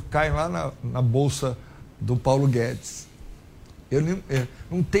dinheiro cai lá na bolsa do Paulo Guedes.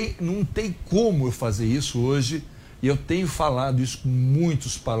 Não tem como eu fazer isso hoje, e eu tenho falado isso com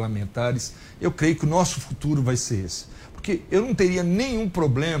muitos parlamentares. Eu creio que o nosso futuro vai ser esse. Porque eu não teria nenhum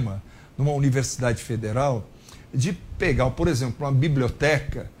problema numa universidade federal de pegar, por exemplo, uma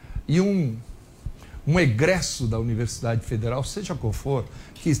biblioteca e um egresso da Universidade Federal, seja qual for,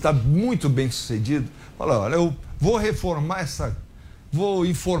 que está muito bem sucedido, falar, olha, eu vou reformar vou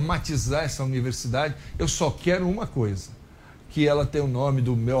informatizar essa universidade, eu só quero uma coisa, que ela tenha o nome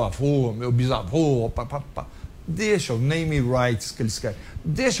do meu avô, meu bisavô, papapá. Deixa o name rights que eles querem,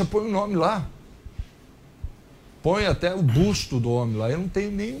 põe o nome lá, põe até o busto do homem lá, eu não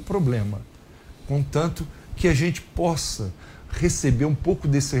tenho nenhum problema, contanto que a gente possa receber um pouco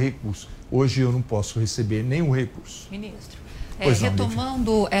desse recurso. Hoje eu não posso receber nenhum recurso. Ministro,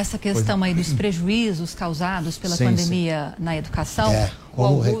 retomando essa questão aí dos prejuízos causados pela pandemia na educação,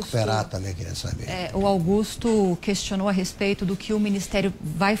 como recuperar também, queria saber. O Augusto questionou a respeito do que o Ministério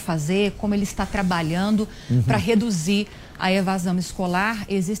vai fazer, como ele está trabalhando para reduzir a evasão escolar.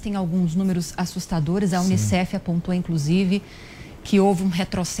 Existem alguns números assustadores, a Unicef apontou inclusive que houve um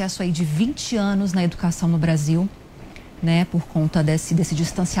retrocesso aí de 20 anos na educação no Brasil, né, por conta desse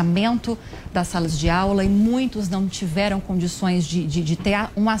distanciamento das salas de aula, e muitos não tiveram condições de ter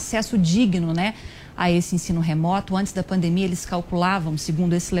um acesso digno, né, a esse ensino remoto. Antes da pandemia, eles calculavam,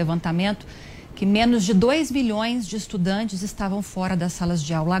 segundo esse levantamento, que menos de 2 milhões de estudantes estavam fora das salas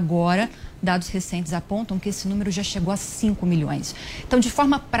de aula. Agora, dados recentes apontam que esse número já chegou a 5 milhões. Então, de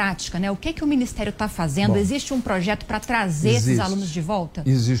forma prática, né, o que o Ministério está fazendo? Existe um projeto para trazer esses alunos de volta?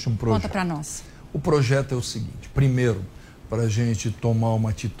 Existe um projeto. Conta para nós. O projeto é o seguinte: primeiro, para a gente tomar uma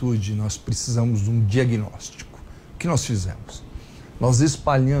atitude, nós precisamos de um diagnóstico. O que nós fizemos? Nós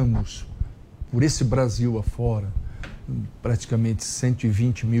espalhamos por esse Brasil afora praticamente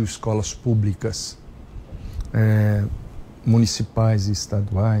 120 mil escolas públicas, municipais e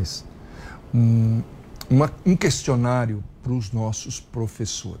estaduais, um questionário para os nossos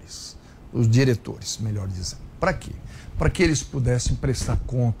professores, os diretores, melhor dizendo. Para quê? Para que eles pudessem prestar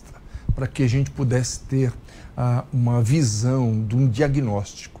conta, para que a gente pudesse ter uma visão de um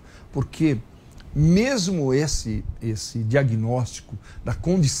diagnóstico, porque mesmo esse diagnóstico da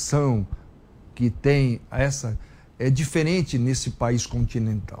condição que tem é diferente nesse país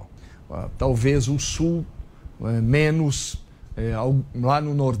continental. Talvez o Sul menos, lá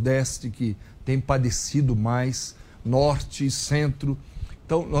no Nordeste que tem padecido mais, Norte e Centro.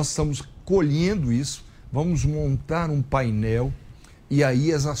 Então nós estamos colhendo isso, vamos montar um painel e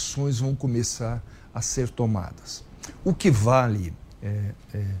aí as ações vão começar a ser tomadas. O que vale,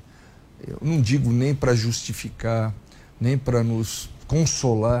 eu não digo nem para justificar, nem para nos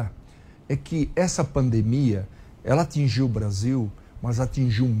consolar, é que essa pandemia, ela atingiu o Brasil, mas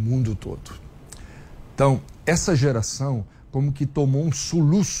atingiu o mundo todo. Então, essa geração como que tomou um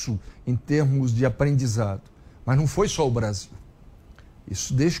soluço em termos de aprendizado, mas não foi só o Brasil.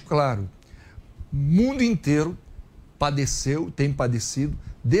 Isso deixa claro. O mundo inteiro tem padecido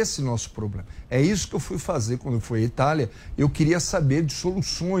desse nosso problema. É isso que eu fui fazer quando eu fui à Itália. Eu queria saber de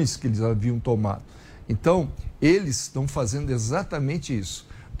soluções que eles haviam tomado. Então, eles estão fazendo exatamente isso.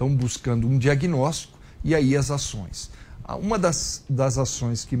 Estão buscando um diagnóstico e aí as ações. Uma das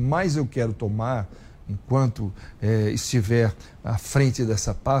ações que mais eu quero tomar, enquanto estiver à frente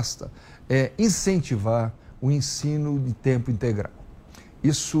dessa pasta, é incentivar o ensino de tempo integral.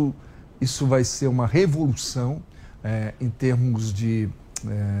 Isso vai ser uma revolução em termos de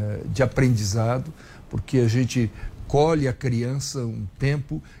aprendizado, porque a gente colhe a criança um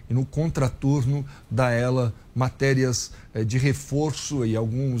tempo e no contraturno dá a ela matérias de reforço e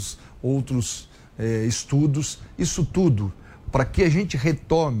alguns outros estudos. Isso tudo para que a gente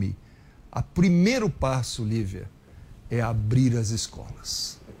retome. O primeiro passo, Lívia, é abrir as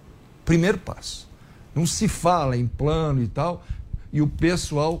escolas. Primeiro passo. Não se fala em plano e tal, e o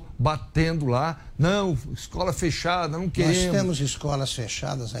pessoal batendo lá, não, escola fechada, não queremos. Nós temos escolas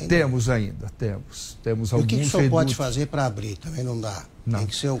fechadas ainda? Temos ainda. Temos alguns. E o que o senhor pode fazer para abrir? Também não dá. Não. Tem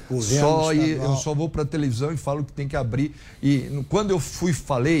que ser o governo Eu só vou para a televisão e falo que tem que abrir. E quando eu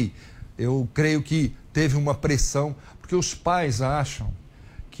falei, eu creio que teve uma pressão, porque os pais acham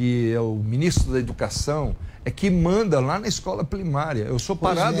que o ministro da Educação que manda lá na escola primária. Eu sou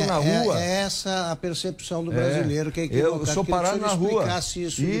parado na rua. É essa a percepção do brasileiro, que é equivocado. Eu sou parado na rua. Explicasse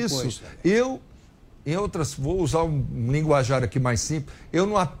isso depois. Eu vou usar um linguajar aqui mais simples, eu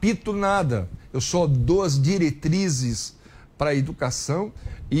não apito nada, eu só dou as diretrizes para a educação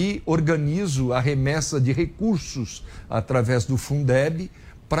e organizo a remessa de recursos através do Fundeb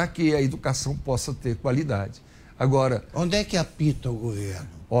para que a educação possa ter qualidade. Agora, onde é que apita o governo?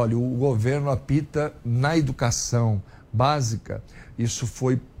 Olha, o governo apita na educação básica, isso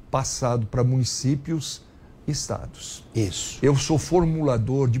foi passado para municípios e estados. Isso. Eu sou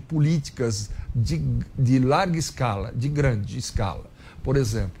formulador de políticas de larga escala, de grande escala. Por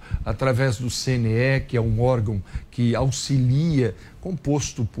exemplo, através do CNE, que é um órgão que auxilia,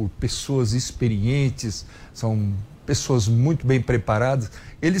 composto por pessoas experientes, são pessoas muito bem preparadas,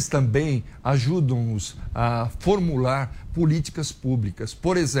 eles também ajudam-nos a formular políticas públicas.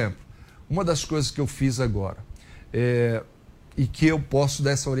 Por exemplo, uma das coisas que eu fiz agora, e que eu posso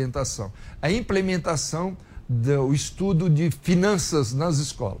dar essa orientação, a implementação do estudo de finanças nas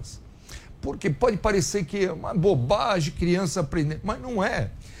escolas. Porque pode parecer que é uma bobagem criança aprender, mas não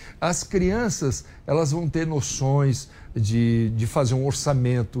é. As crianças, elas vão ter noções de fazer um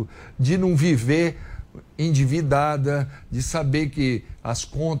orçamento, de não viver endividada, de saber que as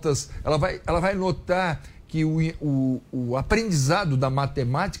contas, ela vai notar que o aprendizado da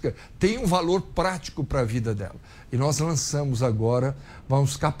matemática tem um valor prático para a vida dela. E nós lançamos agora,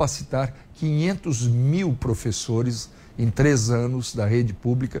 vamos capacitar 500 mil professores em 3 anos da rede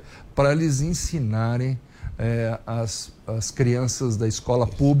pública para eles ensinarem as crianças da escola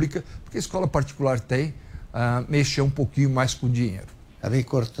pública, porque a escola particular tem a mexer um pouquinho mais com o dinheiro. Acabei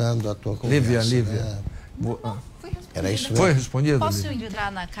cortando a tua conversa. Lívia. Né? Era isso mesmo. Foi respondido? Posso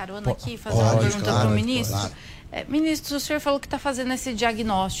entrar na carona aqui e fazer uma pergunta para o ministro? Claro. Ministro, o senhor falou que está fazendo esse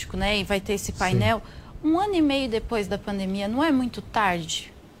diagnóstico, né? E vai ter esse painel. Sim. 1 ano e meio depois da pandemia, não é muito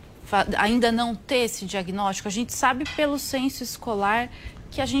tarde ainda não ter esse diagnóstico? A gente sabe pelo censo escolar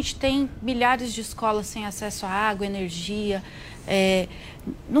que a gente tem milhares de escolas sem acesso à água, energia.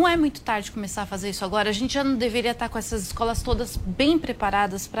 Não é muito tarde começar a fazer isso agora? A gente já não deveria estar com essas escolas todas bem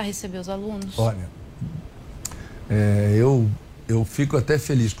preparadas para receber os alunos? Olha, eu fico até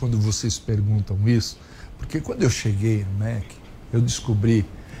feliz quando vocês perguntam isso, porque quando eu cheguei no MEC, eu descobri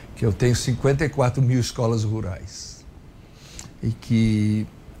que eu tenho 54 mil escolas rurais e que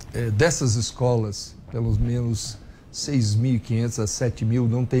dessas escolas, pelo menos 6.500 a 7.000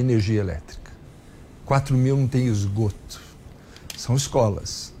 não tem energia elétrica. 4.000 não tem esgoto. São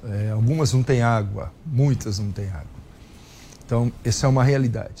escolas. Algumas não têm água, muitas não têm água. Então, essa é uma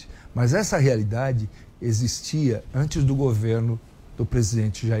realidade. Mas essa realidade existia antes do governo do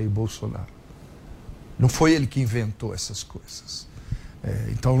presidente Jair Bolsonaro. Não foi ele que inventou essas coisas.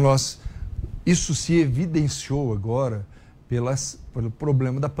 Então, isso se evidenciou agora pelo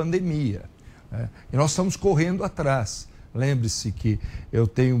problema da pandemia. E nós estamos correndo atrás. Lembre-se que eu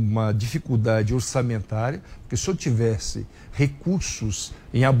tenho uma dificuldade orçamentária, porque se eu tivesse recursos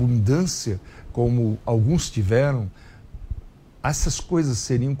em abundância, como alguns tiveram, essas coisas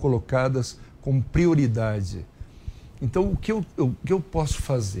seriam colocadas como prioridade. Então, o que eu posso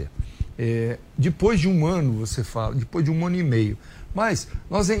fazer? Depois de 1 ano, você fala, depois de 1 ano e meio, mas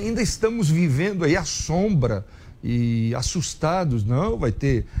nós ainda estamos vivendo aí a sombra e assustados, não, vai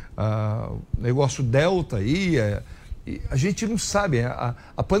ter negócio Delta aí, a gente não sabe,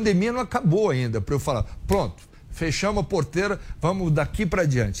 a pandemia não acabou ainda para eu falar, pronto, fechamos a porteira, vamos daqui para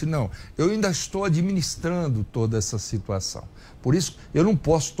diante. Não, eu ainda estou administrando toda essa situação. Por isso, eu não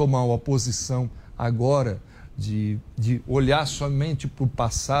posso tomar uma posição agora de olhar somente para o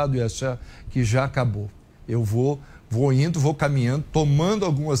passado e achar que já acabou. Eu vou indo, vou caminhando, tomando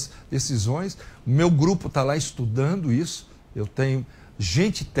algumas decisões. O meu grupo está lá estudando isso. Eu tenho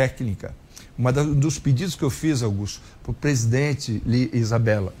gente técnica. Um dos pedidos que eu fiz, Augusto, para o presidente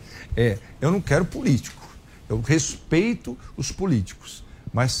Isabela, eu não quero político. Eu respeito os políticos,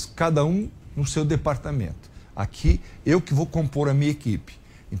 mas cada um no seu departamento. Aqui, eu que vou compor a minha equipe.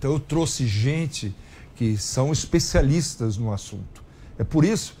 Então, eu trouxe gente que são especialistas no assunto. É por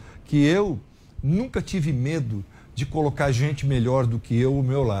isso que eu nunca tive medo de colocar gente melhor do que eu ao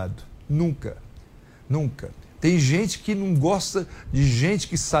meu lado. Nunca. Nunca. Tem gente que não gosta de gente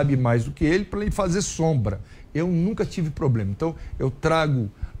que sabe mais do que ele para ele fazer sombra. Eu nunca tive problema. Então, eu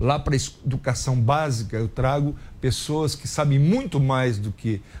trago lá para a educação básica, eu trago pessoas que sabem muito mais do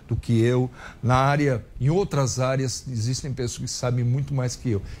que eu. Na área, em outras áreas, existem pessoas que sabem muito mais que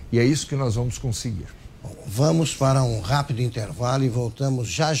eu. E é isso que nós vamos conseguir. Bom, vamos para um rápido intervalo e voltamos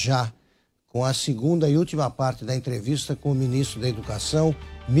já com a segunda e última parte da entrevista com o ministro da Educação,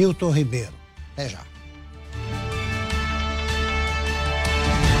 Milton Ribeiro. Até já.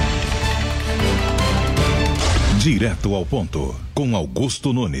 Direto ao ponto, com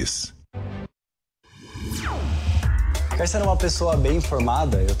Augusto Nunes. Quer ser uma pessoa bem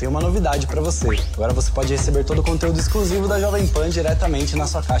informada? Eu tenho uma novidade para você. Agora você pode receber todo o conteúdo exclusivo da Jovem Pan diretamente na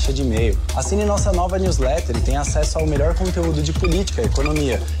sua caixa de e-mail. Assine nossa nova newsletter e tenha acesso ao melhor conteúdo de política,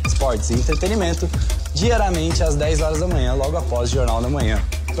 economia, esportes e entretenimento diariamente às 10 horas da manhã, logo após o Jornal da Manhã.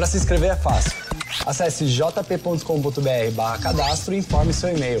 Para se inscrever é fácil. Acesse jp.com.br/cadastro e informe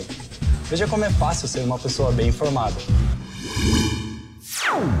seu e-mail. Veja como é fácil ser uma pessoa bem informada.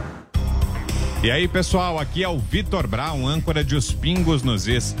 E aí, pessoal, aqui é o Vitor Brown, âncora de Os Pingos nos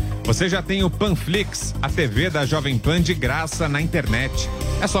Is. Você já tem o Panflix, a TV da Jovem Pan de graça na internet.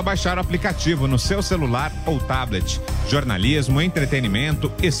 É só baixar o aplicativo no seu celular ou tablet. Jornalismo,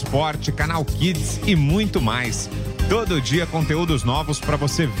 entretenimento, esporte, canal Kids e muito mais. Todo dia conteúdos novos para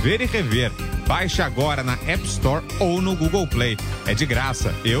você ver e rever. Baixe agora na App Store ou no Google Play. É de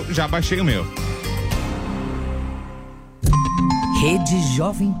graça, eu já baixei o meu. Rede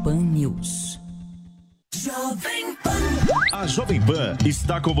Jovem Pan News. Jovem Pan. A Jovem Pan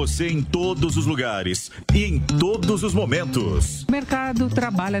está com você em todos os lugares e em todos os momentos. O mercado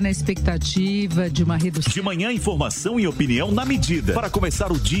trabalha na expectativa de uma redução. De manhã, informação e opinião na medida para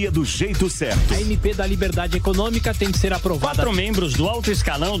começar o dia do jeito certo. A MP da Liberdade Econômica tem que ser aprovada. 4 membros do alto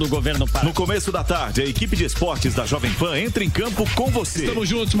escalão do governo Pará. No começo da tarde, a equipe de esportes da Jovem Pan entra em campo com você. Estamos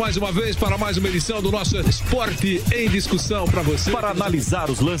juntos mais uma vez para mais uma edição do nosso Esporte em Discussão para você. Para analisar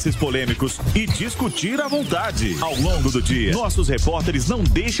os lances polêmicos e discutir à vontade. Ao longo do dia, nossos repórteres não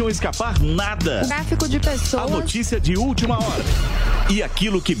deixam escapar nada. O tráfico de pessoas. A notícia de última hora. E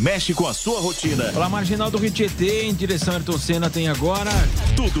aquilo que mexe com a sua rotina. Pela marginal do Rio Tietê, em direção a Ayrton Senna, tem agora...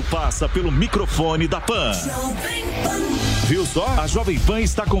 Tudo passa pelo microfone da Pan. Viu só? A Jovem Pan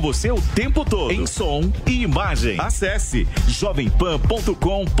está com você o tempo todo. Em som e imagem. Acesse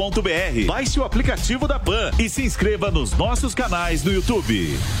jovempan.com.br. Baixe o aplicativo da Pan e se inscreva nos nossos canais no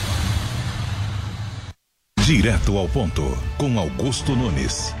YouTube. Direto ao ponto, com Augusto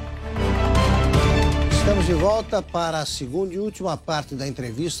Nunes. Estamos de volta para a segunda e última parte da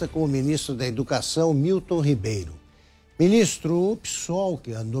entrevista com o ministro da Educação, Milton Ribeiro. Ministro, o PSOL,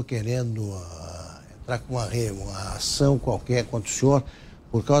 que andou querendo entrar com uma ação qualquer contra o senhor,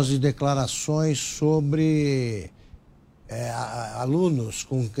 por causa de declarações sobre alunos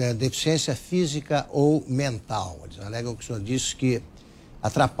com deficiência física ou mental. Eles alegam que o senhor disse que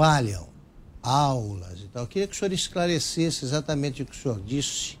atrapalham aulas. Então, eu queria que o senhor esclarecesse exatamente o que o senhor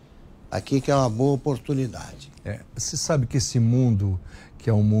disse aqui, que é uma boa oportunidade. Você sabe que esse mundo, que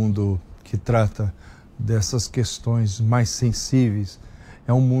é um mundo que trata dessas questões mais sensíveis,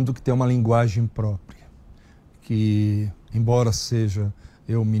 é um mundo que tem uma linguagem própria, que, embora seja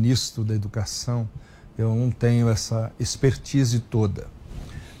eu ministro da Educação, eu não tenho essa expertise toda.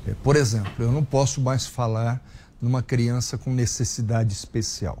 Por exemplo, eu não posso mais falar numa criança com necessidade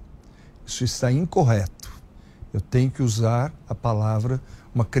especial. Isso está incorreto. Eu tenho que usar a palavra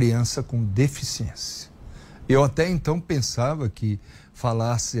uma criança com deficiência. Eu até então pensava que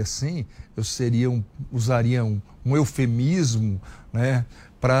falasse assim, eu usaria um eufemismo, né,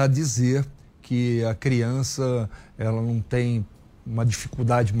 para dizer que a criança ela não tem uma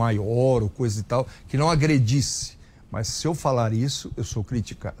dificuldade maior ou coisa e tal, que não agredisse. Mas se eu falar isso, eu sou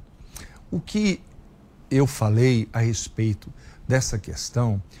criticado. O que eu falei a respeito dessa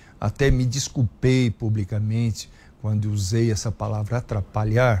questão, até me desculpei publicamente quando usei essa palavra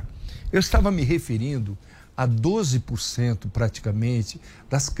atrapalhar, eu estava me referindo a 12% praticamente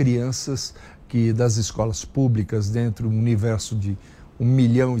das crianças das escolas públicas, dentro do universo de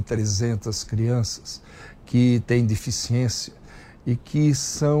 1.300.000 crianças que têm deficiência e que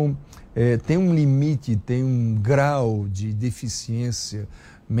têm um limite, têm um grau de deficiência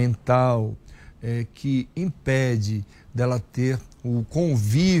mental que impede dela ter o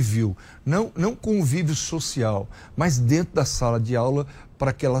convívio, não convívio social, mas dentro da sala de aula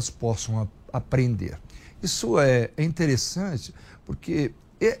para que elas possam aprender. Isso é interessante porque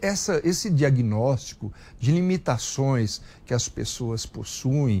esse diagnóstico de limitações que as pessoas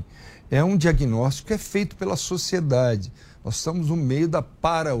possuem é um diagnóstico que é feito pela sociedade. Nós estamos no meio da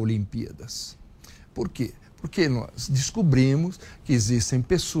Paralimpíadas. Por quê? Porque nós descobrimos que existem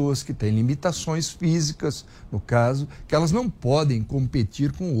pessoas que têm limitações físicas, no caso, que elas não podem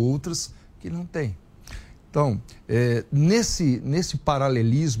competir com outras que não têm. Então, nesse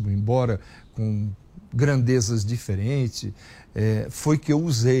paralelismo, embora com grandezas diferentes, foi que eu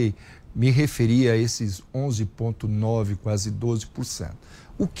usei, me referi a esses 11,9%, quase 12%.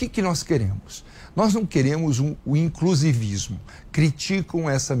 O que nós queremos? Nós não queremos o inclusivismo. Criticam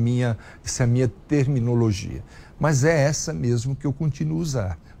essa minha terminologia. Mas é essa mesmo que eu continuo a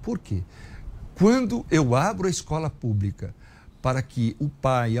usar. Por quê? Quando eu abro a escola pública para que o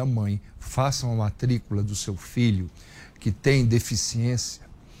pai e a mãe façam a matrícula do seu filho que tem deficiência,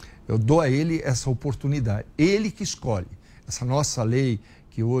 eu dou a ele essa oportunidade. Ele que escolhe. Essa nossa lei,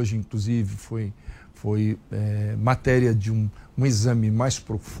 que hoje, inclusive, foi matéria de um exame mais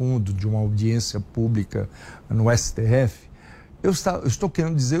profundo, de uma audiência pública no STF, eu estou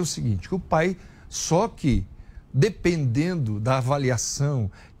querendo dizer o seguinte, que o pai, só que dependendo da avaliação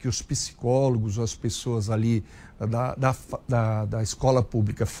que os psicólogos, as pessoas ali da escola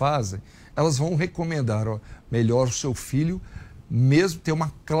pública fazem, elas vão recomendar, melhor o seu filho, mesmo ter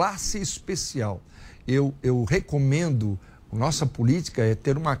uma classe especial. Eu recomendo, nossa política é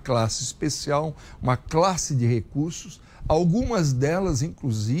ter uma classe especial, uma classe de recursos, algumas delas,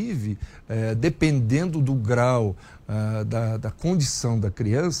 inclusive, dependendo do grau da condição da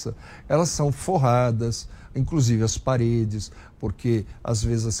criança, elas são forradas, inclusive as paredes, porque às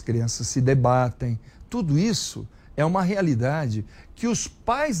vezes as crianças se debatem. Tudo isso é uma realidade que os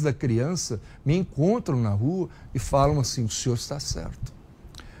pais da criança me encontram na rua e falam assim, o senhor está certo.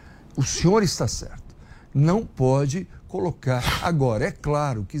 O senhor está certo. Não pode colocar. Agora, é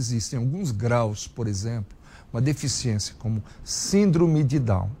claro que existem alguns graus, por exemplo, uma deficiência como síndrome de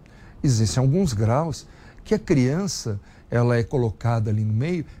Down. Existem alguns graus que a criança, ela é colocada ali no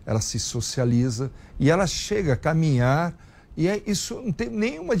meio, ela se socializa e ela chega a caminhar e isso não tem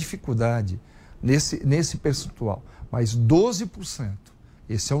nenhuma dificuldade nesse percentual. Mas 12%,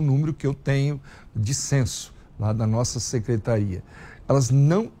 esse é o número que eu tenho de censo lá da nossa secretaria. Elas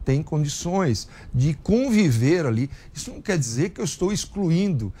não têm condições de conviver ali. Isso não quer dizer que eu estou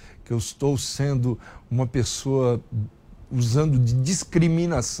excluindo, que eu estou sendo uma pessoa usando de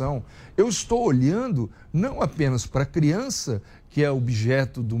discriminação. Eu estou olhando não apenas para a criança, que é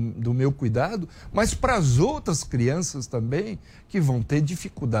objeto do meu cuidado, mas para as outras crianças também que vão ter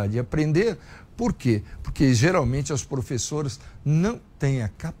dificuldade de aprender. Por quê? Porque geralmente as professoras não têm a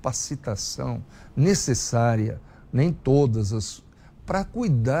capacitação necessária, nem todas para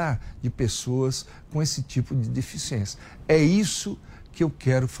cuidar de pessoas com esse tipo de deficiência. É isso que eu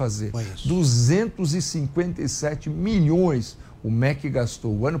quero fazer. 257 milhões o MEC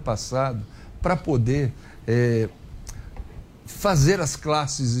gastou o ano passado para poder fazer as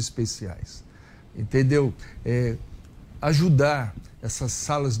classes especiais, entendeu? Ajudar essas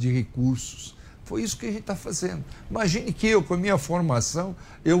salas de recursos. Foi isso que a gente está fazendo. Imagine que eu, com a minha formação,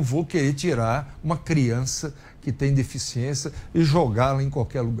 eu vou querer tirar uma criança que tem deficiência e jogá-la em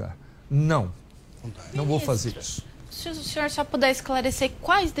qualquer lugar. Não vou fazer isso. Se o senhor só puder esclarecer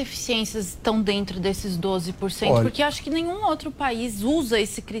quais deficiências estão dentro desses 12%, olha, porque acho que nenhum outro país usa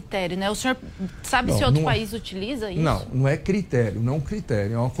esse critério, né? O senhor sabe se outro país utiliza isso? Não é critério,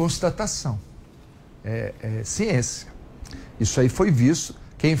 é uma constatação. É ciência. Isso aí foi visto,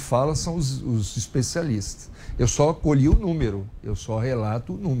 quem fala são os especialistas. Eu só colhi o número, eu só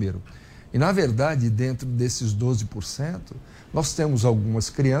relato o número. E, na verdade, dentro desses 12%, nós temos algumas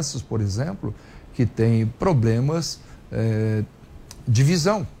crianças, por exemplo, que têm problemas de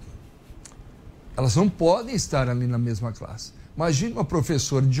visão. Elas não podem estar ali na mesma classe. Imagine uma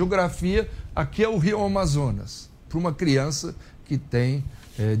professora de geografia, aqui é o Rio Amazonas, para uma criança que tem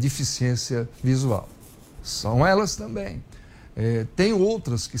deficiência visual. São elas também. Tem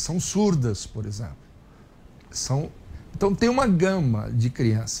outras que são surdas, por exemplo. Então, tem uma gama de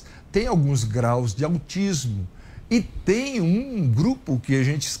crianças. Tem alguns graus de autismo. E tem um grupo que a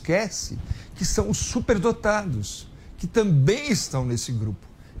gente esquece, que são os superdotados, que também estão nesse grupo,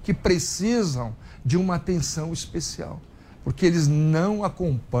 que precisam de uma atenção especial, porque eles não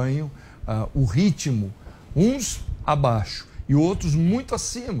acompanham o ritmo, uns abaixo e outros muito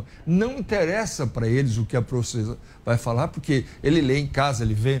acima. Não interessa para eles o que a professora vai falar, porque ele lê em casa,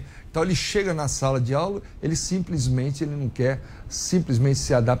 ele vê. Então ele chega na sala de aula, ele não quer simplesmente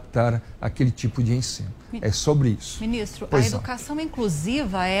se adaptar àquele tipo de ensino. É sobre isso. Ministro, a educação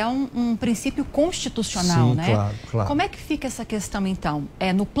inclusiva é um princípio constitucional, sim, né? Claro. Como é que fica essa questão, então?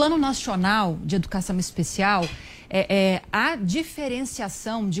 No Plano Nacional de Educação Especial, há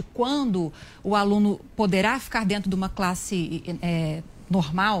diferenciação de quando o aluno poderá ficar dentro de uma classe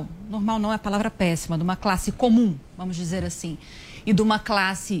normal não é a palavra péssima, de uma classe comum, vamos dizer assim, e de uma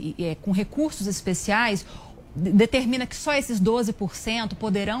classe com recursos especiais, determina que só esses 12%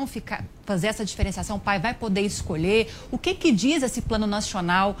 poderão fazer essa diferenciação, o pai vai poder escolher. O que diz esse Plano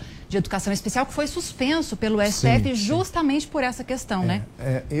Nacional de Educação Especial, que foi suspenso pelo STF justamente por essa questão, né?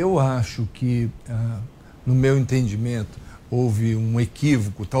 Eu acho que, no meu entendimento, houve um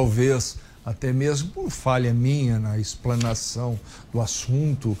equívoco, talvez até mesmo por falha minha na explanação do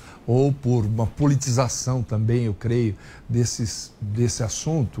assunto ou por uma politização também, eu creio, desse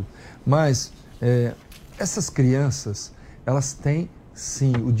assunto, mas essas crianças, elas têm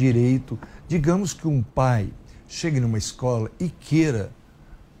sim o direito. Digamos que um pai chegue numa escola e queira,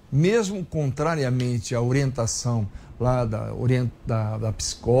 mesmo contrariamente à orientação lá da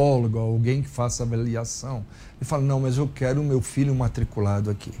psicóloga, alguém que faça avaliação, e fala, não, mas eu quero o meu filho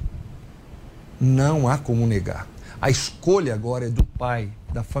matriculado aqui. Não há como negar. A escolha agora é do pai,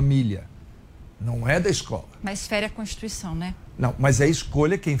 da família, não é da escola. Mas fere a Constituição, né? Não, mas a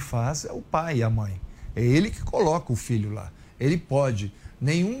escolha quem faz é o pai e a mãe. É ele que coloca o filho lá. Ele pode.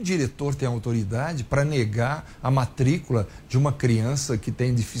 Nenhum diretor tem autoridade para negar a matrícula de uma criança que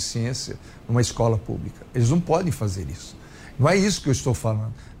tem deficiência numa escola pública. Eles não podem fazer isso. Não é isso que eu estou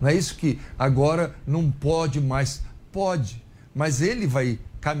falando. Não é isso que agora não pode mais. Pode, mas ele vai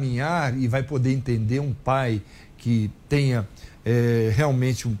caminhar e vai poder entender, um pai que tenha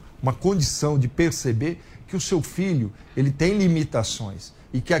realmente uma condição de perceber que o seu filho ele tem limitações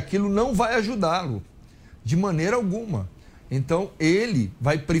e que aquilo não vai ajudá-lo de maneira alguma. Então, ele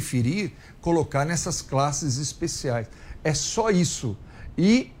vai preferir colocar nessas classes especiais. É só isso.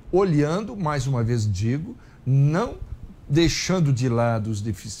 E olhando, mais uma vez digo, não deixando de lado os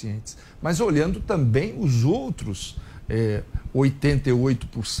deficientes, mas olhando também os outros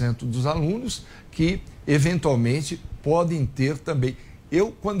 88% dos alunos que, eventualmente, podem ter também.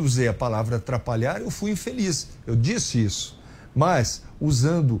 Eu, quando usei a palavra atrapalhar, eu fui infeliz. Eu disse isso. Mas,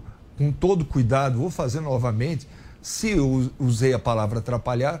 usando com todo cuidado, vou fazer novamente. Se eu usei a palavra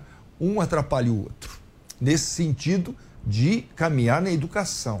atrapalhar, um atrapalha o outro. Nesse sentido de caminhar na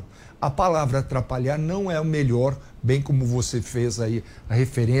educação. A palavra atrapalhar não é o melhor, bem como você fez aí a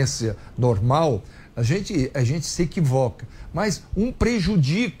referência normal, a gente se equivoca. Mas um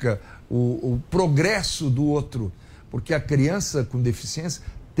prejudica o progresso do outro, porque a criança com deficiência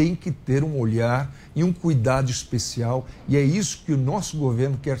tem que ter um olhar e um cuidado especial, e é isso que o nosso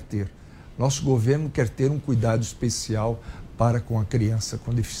governo quer ter. Nosso governo quer ter um cuidado especial para com a criança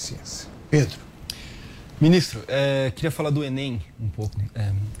com deficiência. Pedro. Ministro, queria falar do Enem um pouco.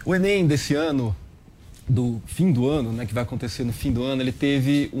 O Enem desse ano, do fim do ano, né, que vai acontecer no fim do ano, ele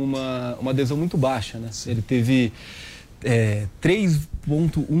teve uma adesão muito baixa, né? Ele teve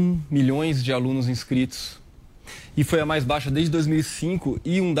 3,1 milhões de alunos inscritos e foi a mais baixa desde 2005.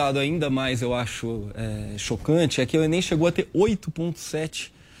 E um dado ainda mais, eu acho, chocante, é que o Enem chegou a ter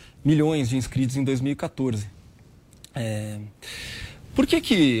 8,7 milhões de inscritos em 2014. Por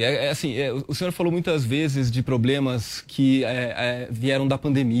que assim, o senhor falou muitas vezes de problemas que vieram da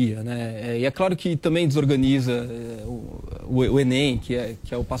pandemia, né? E é claro que também desorganiza o Enem, que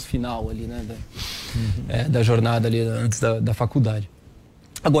é o passo final ali, né? Da jornada ali antes da faculdade.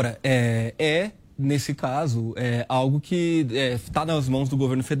 Agora, nesse caso, algo que está nas mãos do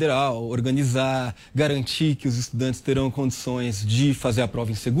governo federal, organizar, garantir que os estudantes terão condições de fazer a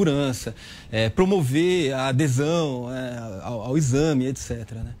prova em segurança, promover a adesão ao exame,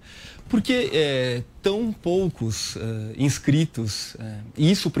 etc. Né? Por que tão poucos inscritos?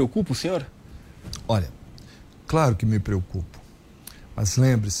 Isso preocupa o senhor? Olha, claro que me preocupa, mas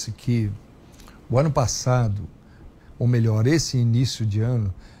lembre-se que o ano passado, ou melhor, esse início de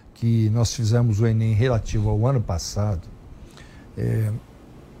ano, que nós fizemos o Enem relativo ao ano passado,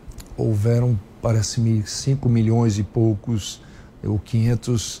 houveram, parece-me, 5 milhões e poucos, ou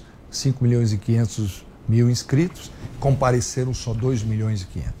 5 milhões e 500 mil inscritos, compareceram só 2 milhões e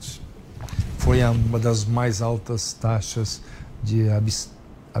 500. Foi uma das mais altas taxas de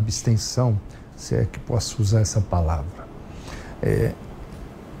abstenção, se é que posso usar essa palavra.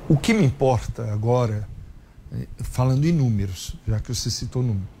 O que me importa agora, falando em números, já que você citou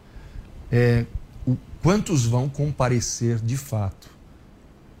número, quantos vão comparecer de fato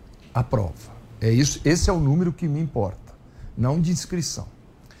à prova. Esse é o número que me importa, não de inscrição.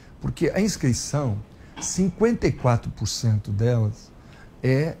 Porque a inscrição, 54% delas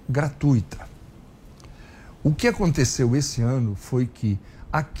é gratuita. O que aconteceu esse ano foi que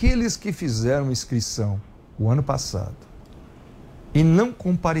aqueles que fizeram inscrição o ano passado e não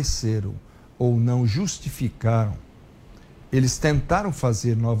compareceram ou não justificaram, eles tentaram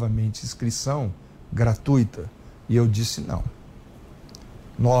fazer novamente inscrição gratuita e eu disse não.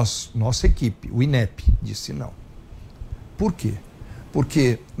 Nossa equipe, o INEP, disse não. Por quê?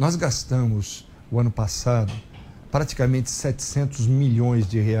 Porque nós gastamos o ano passado praticamente 700 milhões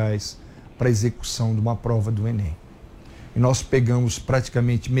de reais para a execução de uma prova do Enem. E nós pegamos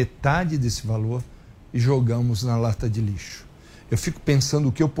praticamente metade desse valor e jogamos na lata de lixo. Eu fico pensando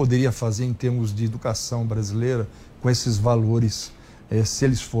o que eu poderia fazer em termos de educação brasileira com esses valores, se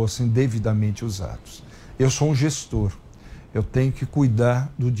eles fossem devidamente usados. Eu sou um gestor, eu tenho que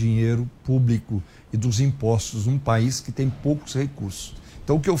cuidar do dinheiro público e dos impostos num país que tem poucos recursos.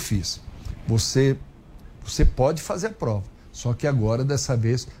 Então, o que eu fiz? Você pode fazer a prova, Só que agora, dessa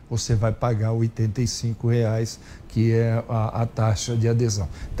vez, você vai pagar R$ 85,00, que é a taxa de adesão.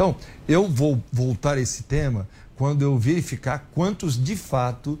 Então, eu vou voltar a esse tema quando eu verificar quantos de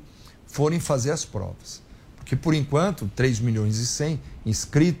fato forem fazer as provas. Porque, por enquanto, 3.100.000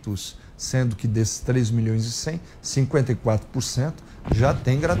 inscritos, sendo que desses 3.100.000, 54% já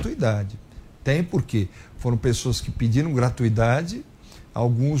tem gratuidade. Tem porque foram pessoas que pediram gratuidade,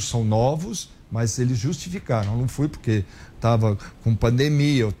 alguns são novos, mas eles justificaram. Não fui porque estava com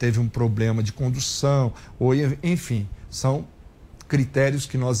pandemia, ou teve um problema de condução, ou enfim, são critérios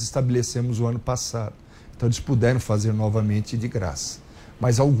que nós estabelecemos o ano passado. Então eles puderam fazer novamente de graça.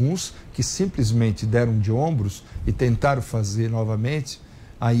 Mas alguns que simplesmente deram de ombros e tentaram fazer novamente,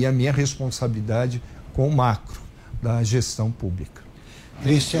 aí a minha responsabilidade com o macro da gestão pública.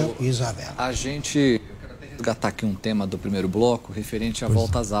 Cristian e Isabela. Eu quero até resgatar aqui um tema do primeiro bloco, referente à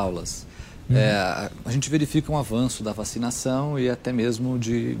volta às aulas. A gente verifica um avanço da vacinação e até mesmo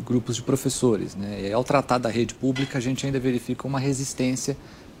de grupos de professores, né? E ao tratar da rede pública, a gente ainda verifica uma resistência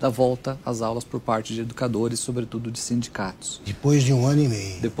da volta às aulas por parte de educadores, sobretudo de sindicatos. Depois de 1 ano e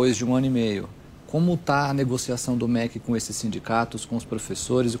meio. Depois de 1 ano e meio. Como está a negociação do MEC com esses sindicatos, com os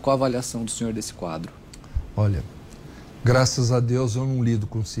professores, e qual a avaliação do senhor desse quadro? Olha, graças a Deus eu não lido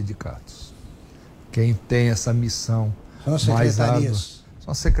com sindicatos. Quem tem essa missão mais árdua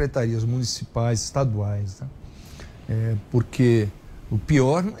são as secretarias municipais, estaduais, né? Porque o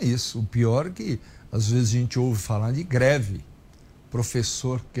pior não é isso. O pior é que às vezes a gente ouve falar de greve.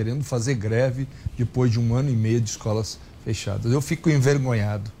 Professor querendo fazer greve depois de 1 ano e meio de escolas fechadas. Eu fico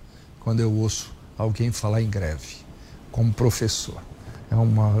envergonhado quando eu ouço alguém falar em greve, como professor. É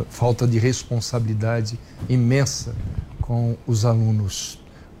uma falta de responsabilidade imensa com os alunos,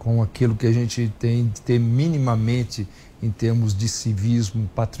 com aquilo que a gente tem de ter minimamente em termos de civismo,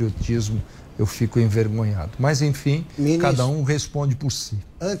 patriotismo. Eu fico envergonhado. Mas, enfim, cada um responde por si.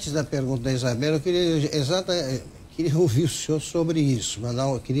 Antes da pergunta da Isabela, eu queria ouvir o senhor sobre isso.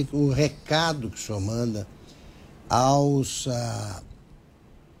 Queria o recado que o senhor manda aos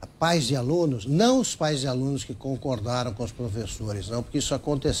pais de alunos, não os pais de alunos que concordaram com os professores, não, porque isso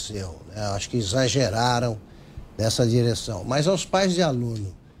aconteceu, né? Acho que exageraram nessa direção, mas aos pais de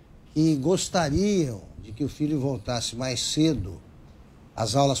aluno que gostariam de que o filho voltasse mais cedo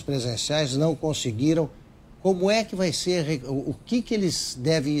às aulas presenciais, não conseguiram. Como é que vai ser, o que eles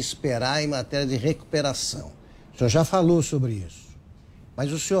devem esperar em matéria de recuperação? O senhor já falou sobre isso,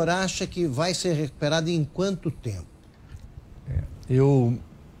 mas o senhor acha que vai ser recuperado em quanto tempo?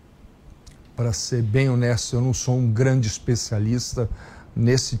 Para ser bem honesto, eu não sou um grande especialista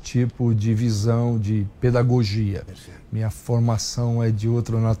nesse tipo de visão de pedagogia. Minha formação é de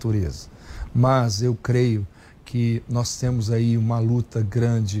outra natureza. Mas eu creio que nós temos aí uma luta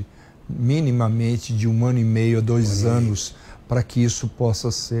grande, minimamente de 1 ano e meio a 2 anos, para que isso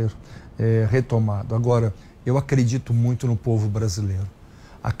possa ser retomado. Agora, eu acredito muito no povo brasileiro.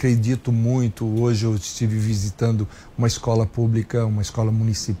 Acredito muito. Hoje eu estive visitando uma escola pública, uma escola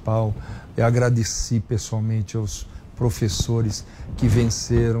municipal. Eu agradeci pessoalmente aos professores que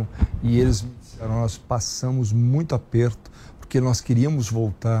venceram e eles me disseram: nós passamos muito aperto porque nós queríamos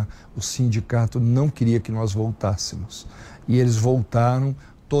voltar, o sindicato não queria que nós voltássemos. E eles voltaram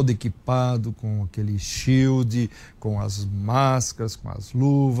todo equipado, com aquele shield, com as máscaras, com as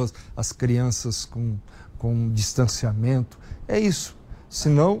luvas, as crianças com distanciamento. É isso.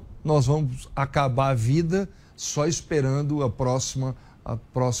 Senão, nós vamos acabar a vida só esperando o próximo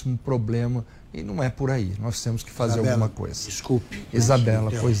problema. E não é por aí. Nós temos que fazer alguma coisa. Desculpe.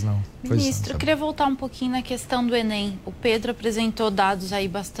 Isabela, pois não. Ministro, eu queria voltar um pouquinho na questão do Enem. O Pedro apresentou dados aí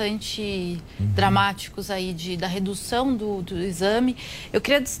bastante dramáticos aí da redução do exame. Eu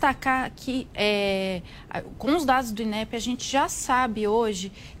queria destacar que, com os dados do INEP, a gente já sabe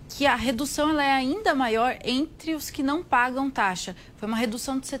hoje que a redução ela é ainda maior entre os que não pagam taxa. Foi uma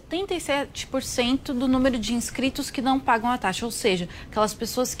redução de 77% do número de inscritos que não pagam a taxa, ou seja, aquelas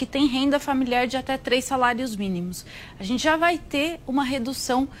pessoas que têm renda familiar de até 3 salários mínimos. A gente já vai ter uma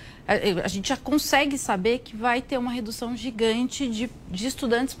redução, a gente já consegue saber que vai ter uma redução gigante de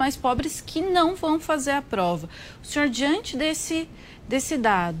estudantes mais pobres que não vão fazer a prova. O senhor, diante desse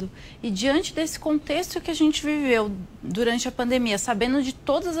dado e diante desse contexto que a gente viveu durante a pandemia, sabendo de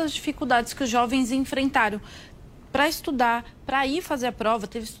todas as dificuldades que os jovens enfrentaram para estudar, para ir fazer a prova,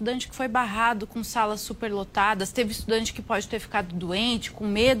 teve estudante que foi barrado com salas superlotadas, teve estudante que pode ter ficado doente, com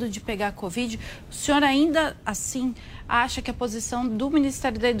medo de pegar Covid. O senhor ainda assim acha que a posição do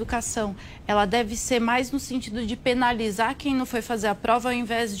Ministério da Educação ela deve ser mais no sentido de penalizar quem não foi fazer a prova ao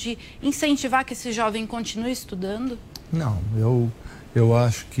invés de incentivar que esse jovem continue estudando? Não, eu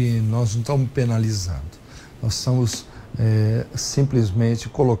acho que nós não estamos penalizando. Nós estamos simplesmente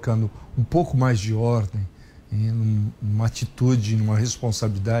colocando um pouco mais de ordem, numa atitude, numa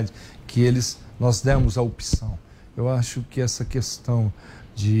responsabilidade que nós demos a opção. Eu acho que essa questão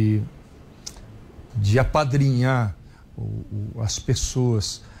de apadrinhar as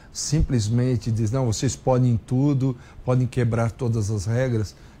pessoas, simplesmente dizer, não, vocês podem tudo, podem quebrar todas as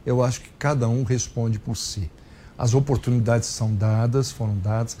regras, eu acho que cada um responde por si. As oportunidades foram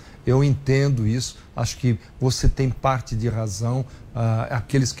dadas, eu entendo isso, acho que você tem parte de razão,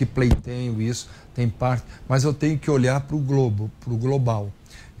 aqueles que pleiteiam isso têm parte, mas eu tenho que olhar para o global.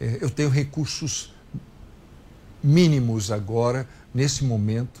 Eu tenho recursos mínimos agora, nesse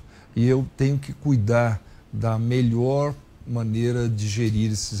momento, e eu tenho que cuidar da melhor maneira de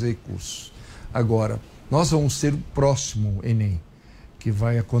gerir esses recursos. Agora, nós vamos ter o próximo Enem, que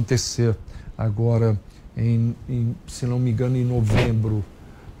vai acontecer agora, se não me engano, em novembro,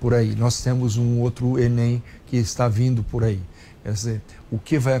 por aí. Nós temos um outro Enem que está vindo por aí. Quer dizer, o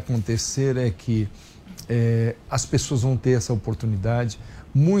que vai acontecer é que as pessoas vão ter essa oportunidade.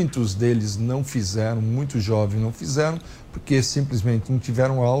 Muitos deles não fizeram, muitos jovens não fizeram, porque simplesmente não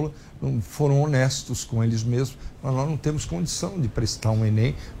tiveram aula, não foram honestos com eles mesmos. Mas nós não temos condição de prestar um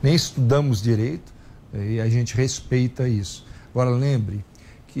Enem, nem estudamos direito, e a gente respeita isso. Agora, lembre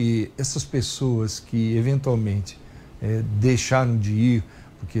que essas pessoas que eventualmente deixaram de ir,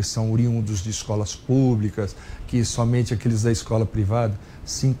 porque são oriundos de escolas públicas, que somente aqueles da escola privada,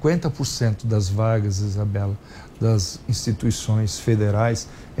 50% das vagas, Isabela, das instituições federais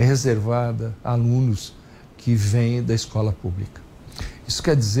é reservada a alunos que vêm da escola pública. Isso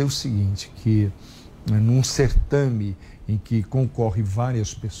quer dizer o seguinte, que num certame em que concorrem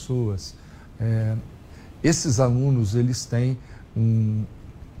várias pessoas, esses alunos eles têm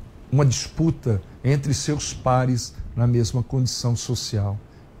uma disputa entre seus pares na mesma condição social,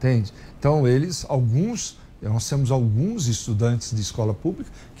 entende? Então nós temos alguns estudantes de escola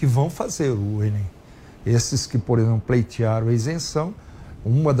pública que vão fazer o Enem. Esses que, por exemplo, pleitearam a isenção,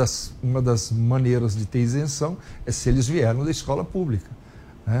 uma das maneiras de ter isenção é se eles vieram da escola pública,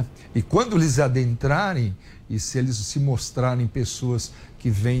 né? E quando eles adentrarem, e se eles se mostrarem pessoas que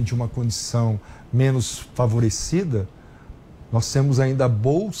vêm de uma condição menos favorecida, nós temos ainda a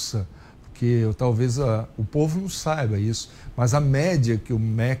bolsa, porque talvez o povo não saiba isso, mas a média que o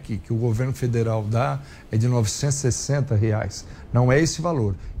MEC, que o governo federal dá, é de R$ 960. Não é esse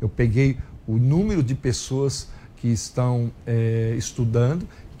valor. Eu peguei o número de pessoas que estão estudando,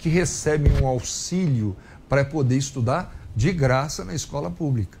 que recebem um auxílio para poder estudar de graça na escola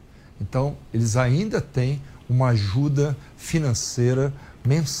pública. Então, eles ainda têm uma ajuda financeira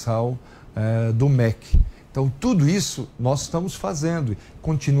mensal do MEC. Então, tudo isso nós estamos fazendo,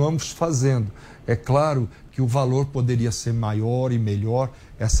 continuamos fazendo. É claro que o valor poderia ser maior e melhor,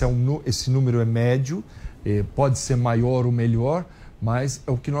 esse número é médio, pode ser maior ou melhor, mas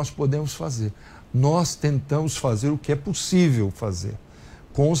é o que nós podemos fazer. Nós tentamos fazer o que é possível fazer,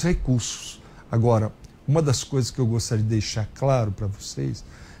 com os recursos. Agora, uma das coisas que eu gostaria de deixar claro para vocês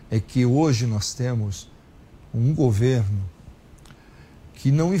é que hoje nós temos um governo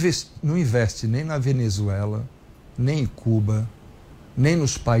que não investe nem na Venezuela, nem em Cuba, nem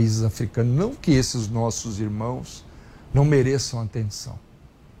nos países africanos. Não que esses nossos irmãos não mereçam atenção,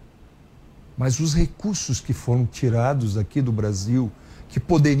 mas os recursos que foram tirados aqui do Brasil, que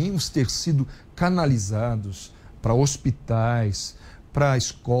poderiam ter sido canalizados para hospitais, para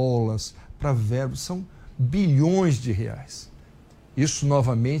escolas, para verbos, são bilhões de reais. Isso,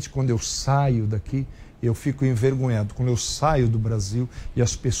 novamente, quando eu saio daqui, eu fico envergonhado. Quando eu saio do Brasil e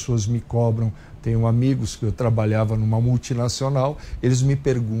as pessoas me cobram, tenho amigos que eu trabalhava numa multinacional, eles me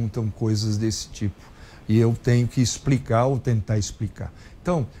perguntam coisas desse tipo. E eu tenho que explicar ou tentar explicar.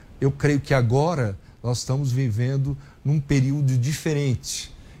 Então, eu creio que agora nós estamos vivendo num período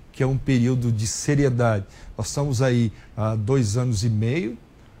diferente, que é um período de seriedade. Nós estamos aí há 2 anos e meio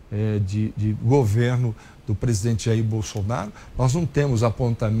de governo do presidente Jair Bolsonaro. Nós não temos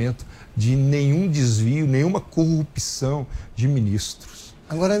apontamento de nenhum desvio, nenhuma corrupção de ministros.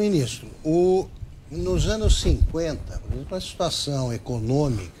 Agora, ministro, nos anos 50, por exemplo, a situação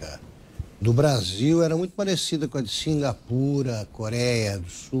econômica do Brasil era muito parecida com a de Singapura, Coreia do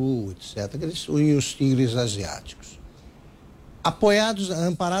Sul, etc., e os tigres asiáticos.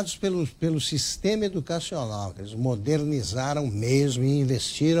 Amparados pelo sistema educacional, que eles modernizaram mesmo e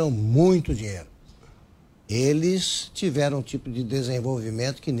investiram muito dinheiro. Eles tiveram um tipo de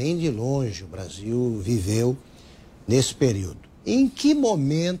desenvolvimento que nem de longe o Brasil viveu nesse período. Em que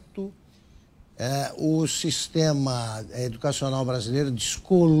momento o sistema educacional brasileiro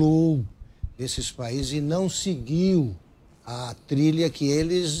descolou desses países e não seguiu a trilha que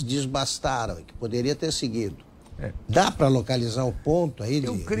eles desbastaram, que poderia ter seguido? Dá para localizar o ponto aí de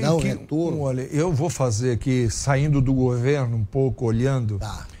não retorno? Olha, eu vou fazer aqui, saindo do governo um pouco, olhando,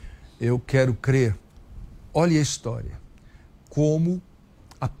 eu quero crer, olha a história, como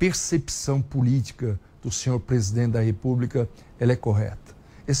a percepção política do senhor presidente da República, ela é correta.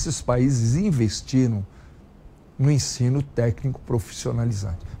 Esses países investiram no ensino técnico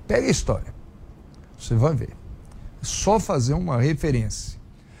profissionalizante. Pega a história, você vai ver. Só fazer uma referência.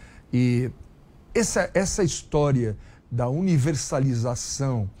 E essa história da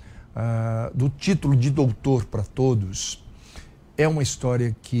universalização do título de doutor para todos é uma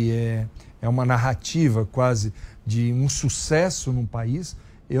história que é uma narrativa quase de um sucesso num país.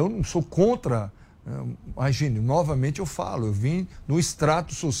 Eu não sou contra, imagine, novamente eu falo, eu vim no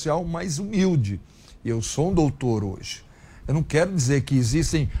extrato social mais humilde. Eu sou um doutor hoje. Eu não quero dizer que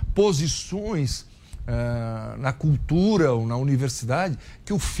existem posições na cultura ou na universidade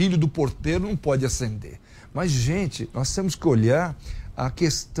que o filho do porteiro não pode ascender. Mas, gente, nós temos que olhar a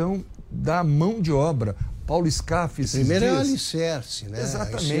questão da mão de obra. Paulo Scaff, esses primeiro dias... é o alicerce, né?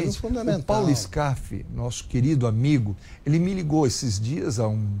 Exatamente. Fundamental. O Paulo Scaff, nosso querido amigo, ele me ligou esses dias,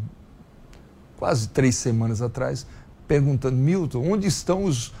 quase 3 semanas atrás, perguntando: Milton, onde estão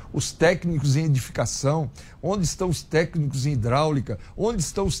os técnicos em edificação? Onde estão os técnicos em hidráulica? Onde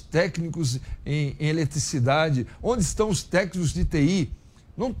estão os técnicos em eletricidade? Onde estão os técnicos de TI?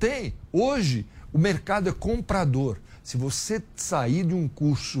 Não tem. Hoje, o mercado é comprador. Se você sair de um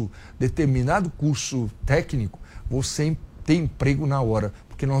curso, determinado curso técnico, você tem emprego na hora,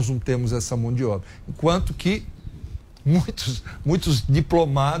 porque nós não temos essa mão de obra. Enquanto que muitos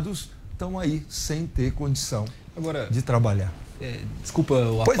diplomados estão aí sem ter condição de trabalhar. Desculpa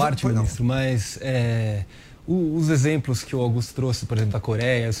a parte, ministro, mas os exemplos que o Augusto trouxe, por exemplo, da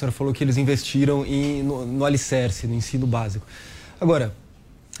Coreia, o senhor falou que eles investiram no alicerce, no ensino básico. Agora,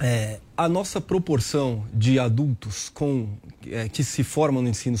 a nossa proporção de adultos que se formam no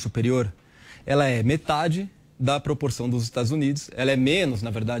ensino superior, ela é metade da proporção dos Estados Unidos, ela é menos, na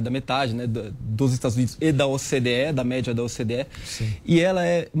verdade, da metade, né, dos Estados Unidos e da OCDE, da média da OCDE, Sim. E ela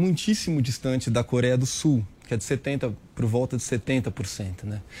é muitíssimo distante da Coreia do Sul, que é de 70%, por volta de 70%,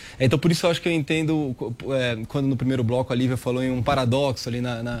 né? Então, por isso eu acho que eu entendo, quando no primeiro bloco a Lívia falou em um paradoxo ali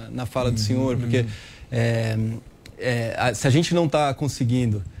na fala do senhor, porque se a gente não está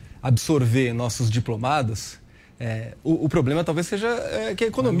conseguindo absorver nossos diplomados, o problema talvez seja que a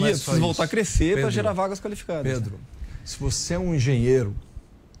economia precisa voltar a crescer para gerar vagas qualificadas. Pedro, se você é um engenheiro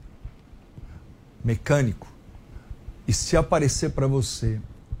mecânico e se aparecer para você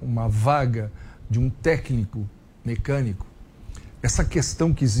uma vaga de um técnico mecânico, essa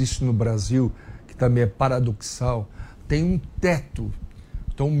questão que existe no Brasil, que também é paradoxal, tem um teto,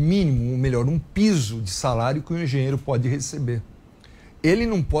 então um mínimo, ou melhor, um piso de salário que o engenheiro pode receber. Ele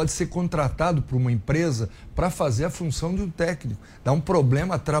não pode ser contratado por uma empresa para fazer a função de um técnico. Dá um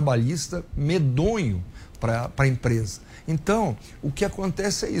problema trabalhista medonho para a empresa. Então, o que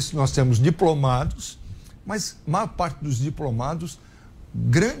acontece é isso. Nós temos diplomados, mas a maior parte dos diplomados,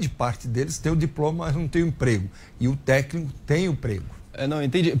 grande parte deles tem o diploma, mas não tem o emprego. E o técnico tem o emprego. Não,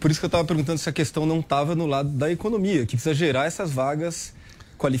 entendi. Por isso que eu estava perguntando se a questão não estava no lado da economia, que precisa gerar essas vagas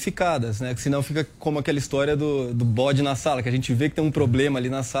qualificadas, né? Que senão fica como aquela história do bode na sala, que a gente vê que tem um problema ali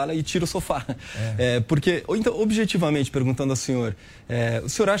na sala e tira o sofá. Porque, então, objetivamente, perguntando ao senhor, o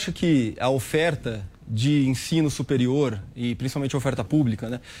senhor acha que a oferta de ensino superior, e principalmente a oferta pública,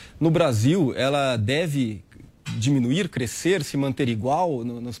 né, no Brasil, ela deve diminuir, crescer, se manter igual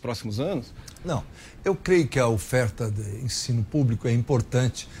nos próximos anos? Não. Eu creio que a oferta de ensino público é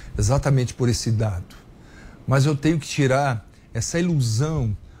importante exatamente por esse dado. Mas eu tenho que tirar essa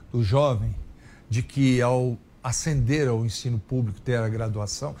ilusão do jovem de que ao ascender ao ensino público, ter a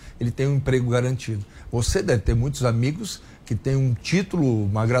graduação, ele tem um emprego garantido. Você deve ter muitos amigos que têm um título,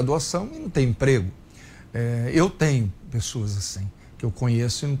 uma graduação e não tem emprego. Eu tenho pessoas assim, que eu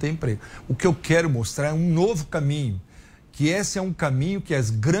conheço e não tem emprego. O que eu quero mostrar é um novo caminho, que esse é um caminho que as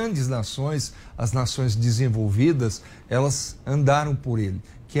grandes nações, as nações desenvolvidas, elas andaram por ele,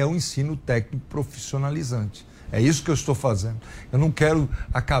 que é o ensino técnico profissionalizante. É isso que eu estou fazendo. Eu não quero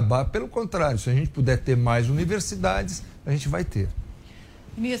acabar, pelo contrário, se a gente puder ter mais universidades, a gente vai ter.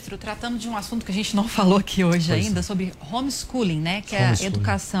 Ministro, tratando de um assunto que a gente não falou aqui hoje ainda, sobre homeschooling, né? Que é a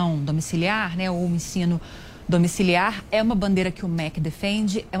educação domiciliar, né? Ou o ensino domiciliar. É uma bandeira que o MEC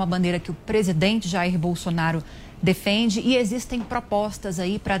defende, é uma bandeira que o presidente Jair Bolsonaro defende e existem propostas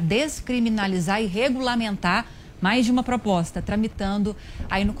aí para descriminalizar e regulamentar mais de uma proposta tramitando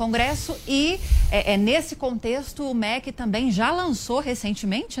aí no Congresso e nesse contexto o MEC também já lançou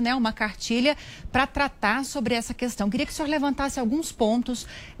recentemente, né, uma cartilha para tratar sobre essa questão. Queria que o senhor levantasse alguns pontos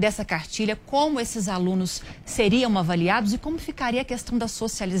dessa cartilha, como esses alunos seriam avaliados e como ficaria a questão da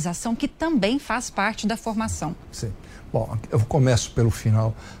socialização, que também faz parte da formação. Sim. Bom, eu começo pelo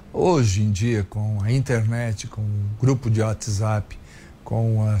final. Hoje em dia, com a internet, com o grupo de WhatsApp,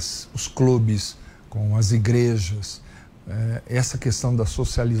 com os clubes, com as igrejas, essa questão da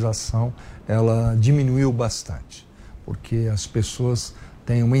socialização, ela diminuiu bastante, porque as pessoas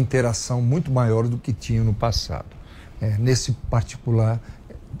têm uma interação muito maior do que tinham no passado. Nesse particular,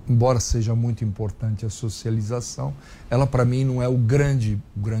 embora seja muito importante a socialização, ela para mim não é o grande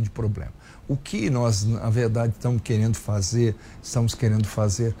problema. O que nós, na verdade, estamos querendo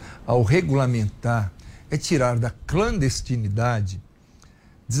fazer ao regulamentar é tirar da clandestinidade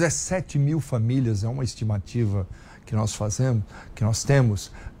 17 mil famílias, é uma estimativa que nós fazemos, que nós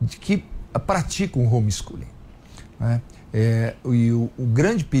temos, de que praticam o homeschooling, né? E o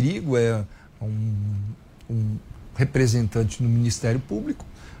grande perigo é um representante no Ministério Público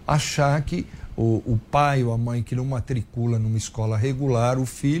achar que o pai ou a mãe que não matricula numa escola regular o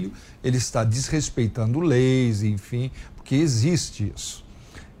filho, ele está desrespeitando leis, enfim, porque existe isso.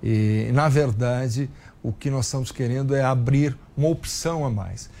 E, na verdade, o que nós estamos querendo é abrir uma opção a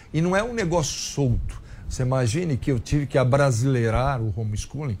mais. E não é um negócio solto. Você imagine que eu tive que abrasileirar o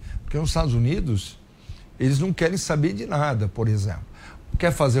homeschooling, porque nos Estados Unidos eles não querem saber de nada, por exemplo.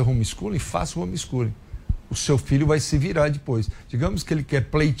 Quer fazer homeschooling? Faça o homeschooling. O seu filho vai se virar depois. Digamos que ele quer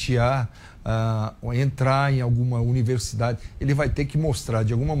pleitear, entrar em alguma universidade, ele vai ter que mostrar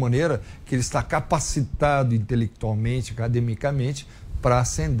de alguma maneira que ele está capacitado intelectualmente, academicamente, para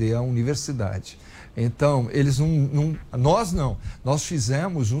ascender à universidade. Então, nós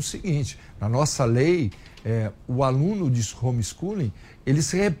fizemos o seguinte, na nossa lei, o aluno de homeschooling, ele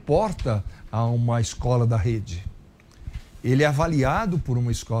se reporta a uma escola da rede. Ele é avaliado por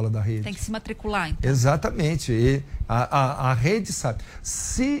uma escola da rede. Tem que se matricular, então. Exatamente. A rede sabe.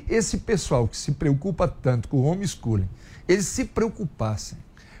 Se esse pessoal que se preocupa tanto com o homeschooling, eles se preocupassem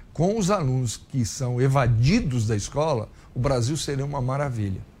com os alunos que são evadidos da escola, o Brasil seria uma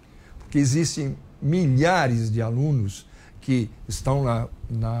maravilha. Porque existem milhares de alunos que estão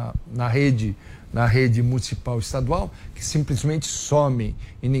na rede municipal estadual, que simplesmente somem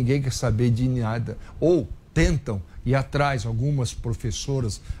e ninguém quer saber de nada. Ou tentam ir atrás, algumas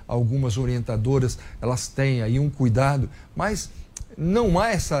professoras, algumas orientadoras, elas têm aí um cuidado, mas não há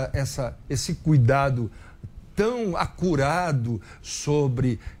esse cuidado tão acurado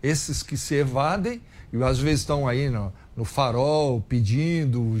sobre esses que se evadem e às vezes estão aí no farol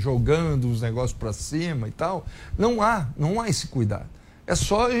pedindo, jogando os negócios para cima e tal. Não há esse cuidado. É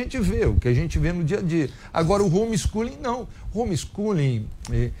só a gente ver o que a gente vê no dia a dia. Agora, o homeschooling, não. O homeschooling,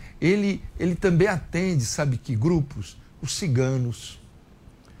 ele também atende, sabe que grupos? Os ciganos,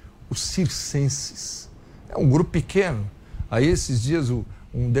 os circenses. É um grupo pequeno. Aí, esses dias,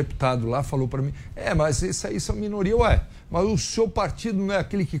 um deputado lá falou para mim, mas isso aí são minorias. Ué, mas o seu partido não é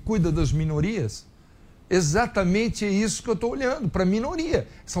aquele que cuida das minorias? Exatamente isso que eu estou olhando, para a minoria.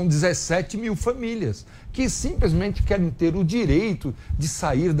 São 17 mil famílias que simplesmente querem ter o direito de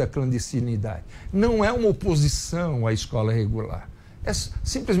sair da clandestinidade. Não é uma oposição à escola regular. É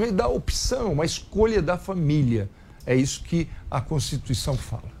simplesmente dar opção, uma escolha da família. É isso que a Constituição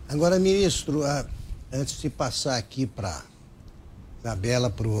fala. Agora, ministro, antes de passar aqui para a Isabela,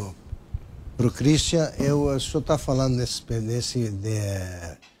 para o Christian, o senhor está falando desse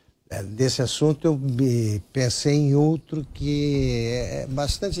assunto, eu pensei em outro que é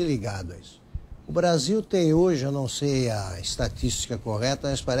bastante ligado a isso. O Brasil tem hoje, eu não sei a estatística correta,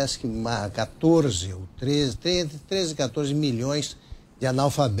 mas parece que 13 e 14 milhões de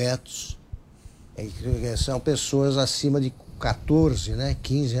analfabetos. São pessoas acima de 14,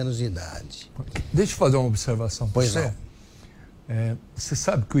 15 anos de idade. Deixa eu fazer uma observação. Pois não. Você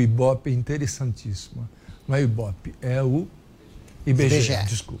sabe que o IBOPE é interessantíssimo. Não é o IBOPE, é o IBGE.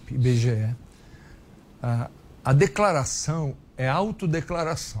 Desculpe, IBGE. A declaração é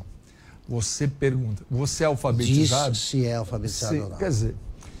autodeclaração. Você pergunta, você é alfabetizado? Diz se é alfabetizado ou não. Quer dizer,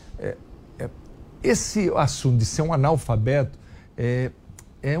 esse assunto de ser um analfabeto é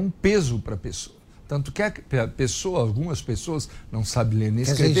um peso para a pessoa. Tanto que algumas pessoas não sabem ler nem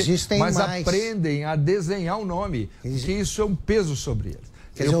escrever, mas aprendem a desenhar o nome, porque isso é um peso sobre eles.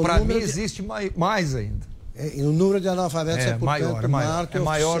 Para mim, existe mais ainda. E o número de analfabetos portanto, maior que o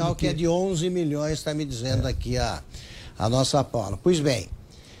oficial, que é de 11 milhões, está me dizendo aqui a nossa Paula. Pois bem,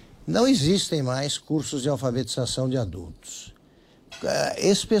 não existem mais cursos de alfabetização de adultos.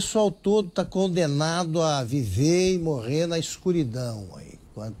 esse pessoal todo está condenado a viver e morrer na escuridão aí,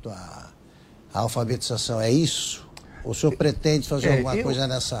 quanto à alfabetização. É isso? Ou o senhor pretende fazer alguma coisa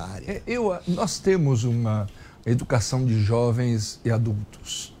nessa área? Nós temos uma educação de jovens e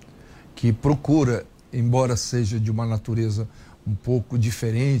adultos que procura, embora seja de uma natureza um pouco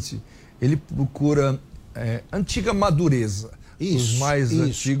diferente, ele procura antiga madureza. Os mais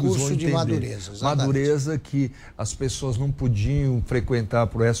antigos vão entender. Madureza que as pessoas não podiam frequentar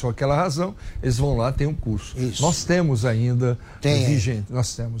por essa ou aquela razão, eles vão lá, tem um curso. Isso. Nós temos ainda vigente,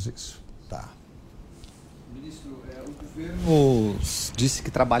 nós temos isso. Tá. Ministro, o governo disse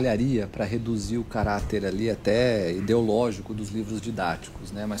que trabalharia para reduzir o caráter ali até ideológico dos livros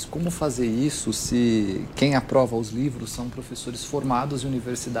didáticos, né? Mas como fazer isso se quem aprova os livros são professores formados em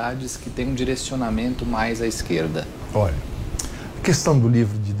universidades que têm um direcionamento mais à esquerda? Olha, a questão do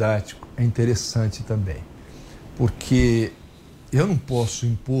livro didático é interessante também, porque eu não posso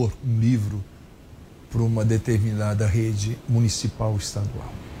impor um livro para uma determinada rede municipal ou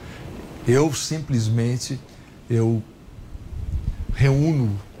estadual. Eu simplesmente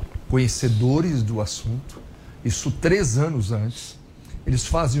reúno conhecedores do assunto, isso 3 anos antes, eles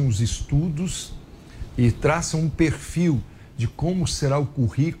fazem uns estudos e traçam um perfil de como será o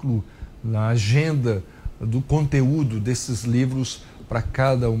currículo, na agenda do conteúdo desses livros para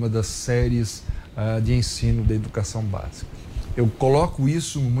cada uma das séries de ensino da educação básica. Eu coloco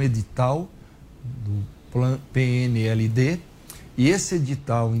isso num edital do PNLD e esse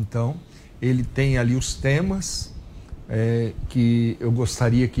edital, então, ele tem ali os temas que eu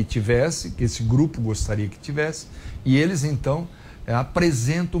gostaria que tivesse, que esse grupo gostaria que tivesse, e eles, então,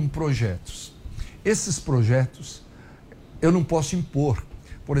 apresentam projetos. Esses projetos eu não posso impor.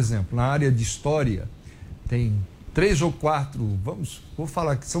 Por exemplo, na área de história, tem 3 ou 4, vou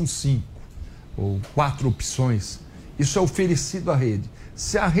falar que são 5 ou 4 opções. Isso é oferecido à rede.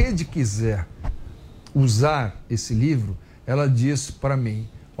 Se a rede quiser usar esse livro, ela diz para mim,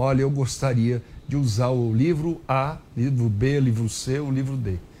 olha, eu gostaria de usar o livro A, livro B, livro C, o livro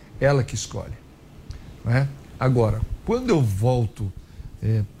D. Ela que escolhe. Não é? Agora, quando eu volto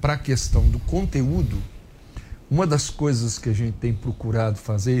para a questão do conteúdo, uma das coisas que a gente tem procurado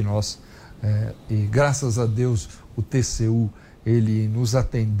fazer, e nós, e graças a Deus o TCU, ele nos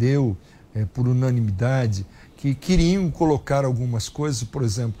atendeu por unanimidade, que queriam colocar algumas coisas, por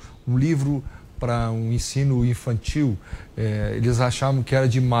exemplo, um livro para um ensino infantil, eles achavam que era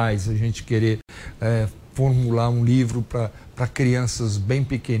demais a gente querer formular um livro para crianças bem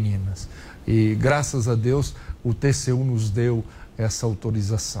pequeninas. E graças a Deus o TCU nos deu essa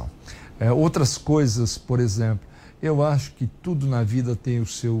autorização. Outras coisas, por exemplo, eu acho que tudo na vida tem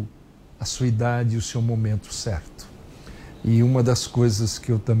a sua idade e o seu momento certo. E uma das coisas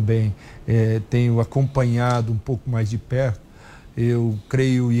que eu também tenho acompanhado um pouco mais de perto, eu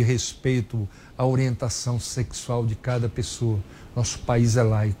creio e respeito a orientação sexual de cada pessoa. Nosso país é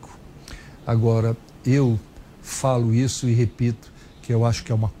laico. Agora, eu falo isso e repito que eu acho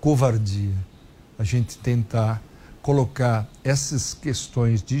que é uma covardia a gente tentar colocar essas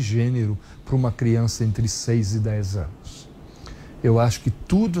questões de gênero para uma criança entre 6 e 10 anos. Eu acho que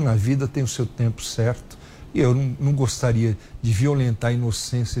tudo na vida tem o seu tempo certo e eu não gostaria de violentar a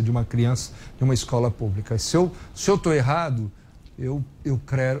inocência de uma criança de uma escola pública. Se eu estou errado, eu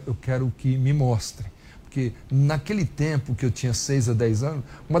quero que me mostrem. Porque naquele tempo que eu tinha 6 a 10 anos,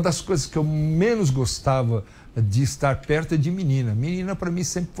 uma das coisas que eu menos gostava de estar perto é de menina. Menina para mim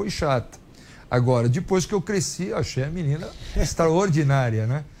sempre foi chata. Agora, depois que eu cresci, eu achei a menina extraordinária,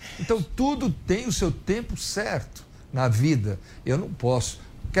 né? Então, tudo tem o seu tempo certo na vida. Eu não posso.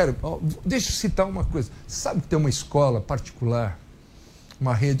 Deixa eu citar uma coisa. Sabe que tem uma escola particular,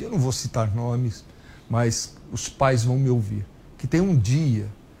 uma rede, eu não vou citar nomes, mas os pais vão me ouvir, que tem um dia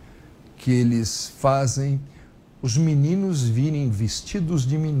que eles fazem os meninos virem vestidos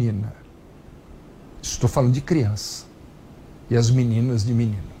de menina. Estou falando de criança. E as meninas de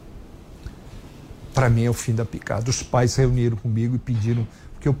menino. Para mim é o fim da picada. Os pais reuniram comigo e pediram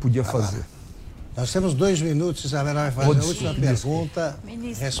o que eu podia fazer. Nós temos 2 minutos, Isabela vai fazer a última pergunta.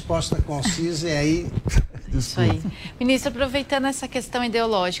 Ministro. Resposta concisa e aí... Isso aí. Ministro, aproveitando essa questão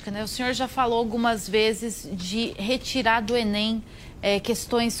ideológica, né? O senhor já falou algumas vezes de retirar do Enem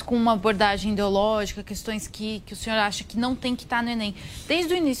questões com uma abordagem ideológica, questões que o senhor acha que não tem que estar no Enem.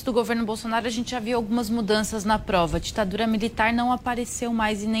 Desde o início do governo Bolsonaro, a gente já viu algumas mudanças na prova. A ditadura militar não apareceu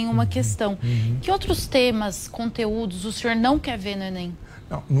mais em nenhuma questão. Que outros temas, conteúdos, o senhor não quer ver no Enem?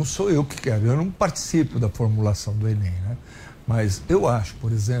 Não sou eu que quero, eu não participo da formulação do Enem, né? Mas eu acho,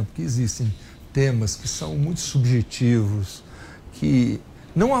 por exemplo, que existem temas que são muito subjetivos, que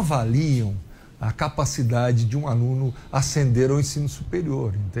não avaliam a capacidade de um aluno ascender ao ensino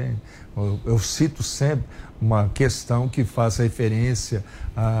superior, entende? Eu cito sempre uma questão que faz referência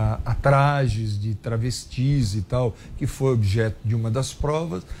a trajes de travestis e tal, que foi objeto de uma das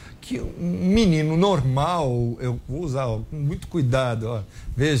provas, que um menino normal, eu vou usar com muito cuidado, ó,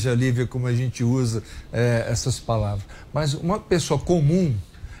 veja, Lívia, como a gente usa essas palavras, mas uma pessoa comum,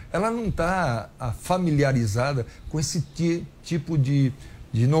 ela não está familiarizada com esse tipo de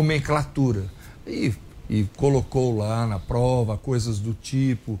nomenclatura. E colocou lá na prova coisas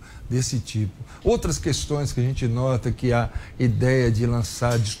desse tipo. Outras questões que a gente nota que a ideia de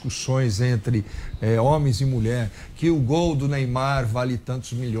lançar discussões entre homens e mulher, que o gol do Neymar vale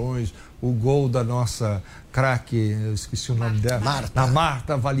tantos milhões, o gol da nossa craque, eu esqueci o nome dela, da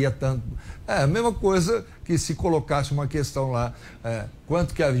Marta valia tanto. A mesma coisa que se colocasse uma questão lá,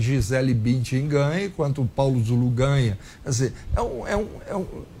 quanto que a Gisele Bündchen ganha e quanto o Paulo Zulu ganha.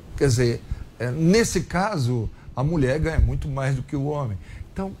 Quer dizer, nesse caso, a mulher ganha muito mais do que o homem.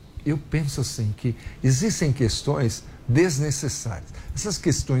 Então, eu penso assim, que existem questões desnecessárias. Essas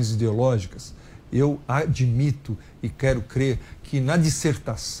questões ideológicas, eu admito e quero crer que na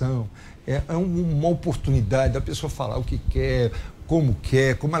dissertação é uma oportunidade da pessoa falar o que quer,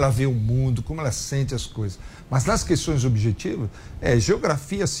 como ela vê o mundo, como ela sente as coisas. Mas nas questões objetivas,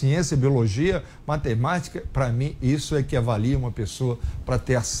 geografia, ciência, biologia, matemática, para mim, isso é que avalia uma pessoa para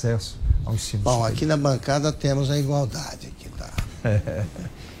ter acesso ao ensino superior. Aqui na bancada temos a igualdade. Aqui, tá?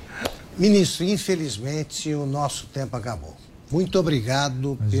 Ministro, infelizmente o nosso tempo acabou. Muito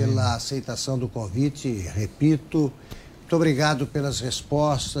obrigado pela aceitação do convite, repito. Muito obrigado pelas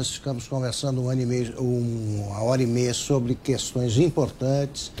respostas. Ficamos conversando uma hora e meia sobre questões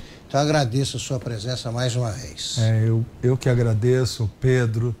importantes. Então, agradeço a sua presença mais uma vez. Eu que agradeço,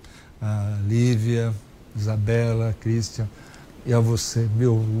 Pedro, a Lívia, Isabela, Christian e a você.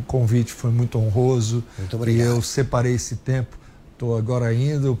 O convite foi muito honroso. Muito obrigado. E eu separei esse tempo. Estou agora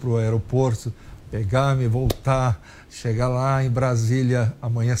indo para o aeroporto, me voltar, chegar lá em Brasília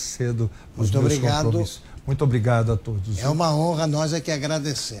amanhã cedo. Muito obrigado. Muito obrigado a todos. É uma honra, nós é que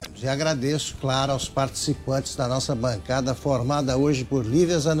agradecemos. E agradeço, claro, aos participantes da nossa bancada, formada hoje por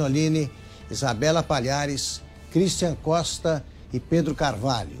Lívia Zanolini, Isabela Palhares, Christian Costa e Pedro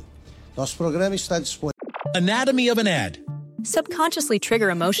Carvalho. Nosso programa está disponível. Anatomy of an ad. Subconsciously trigger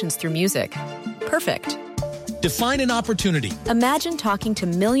emotions through music. Perfect. Define an opportunity. Imagine talking to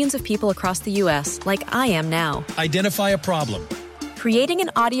millions of people across the U.S. like I am now. Identify a problem. Creating an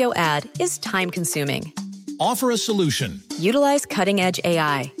audio ad is time-consuming. Offer a solution. Utilize cutting-edge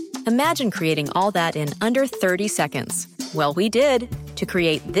AI. Imagine creating all that in under 30 seconds. Well, we did to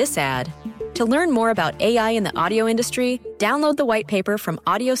create this ad. To learn more about AI in the audio industry, download the white paper from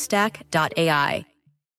audiostack.ai.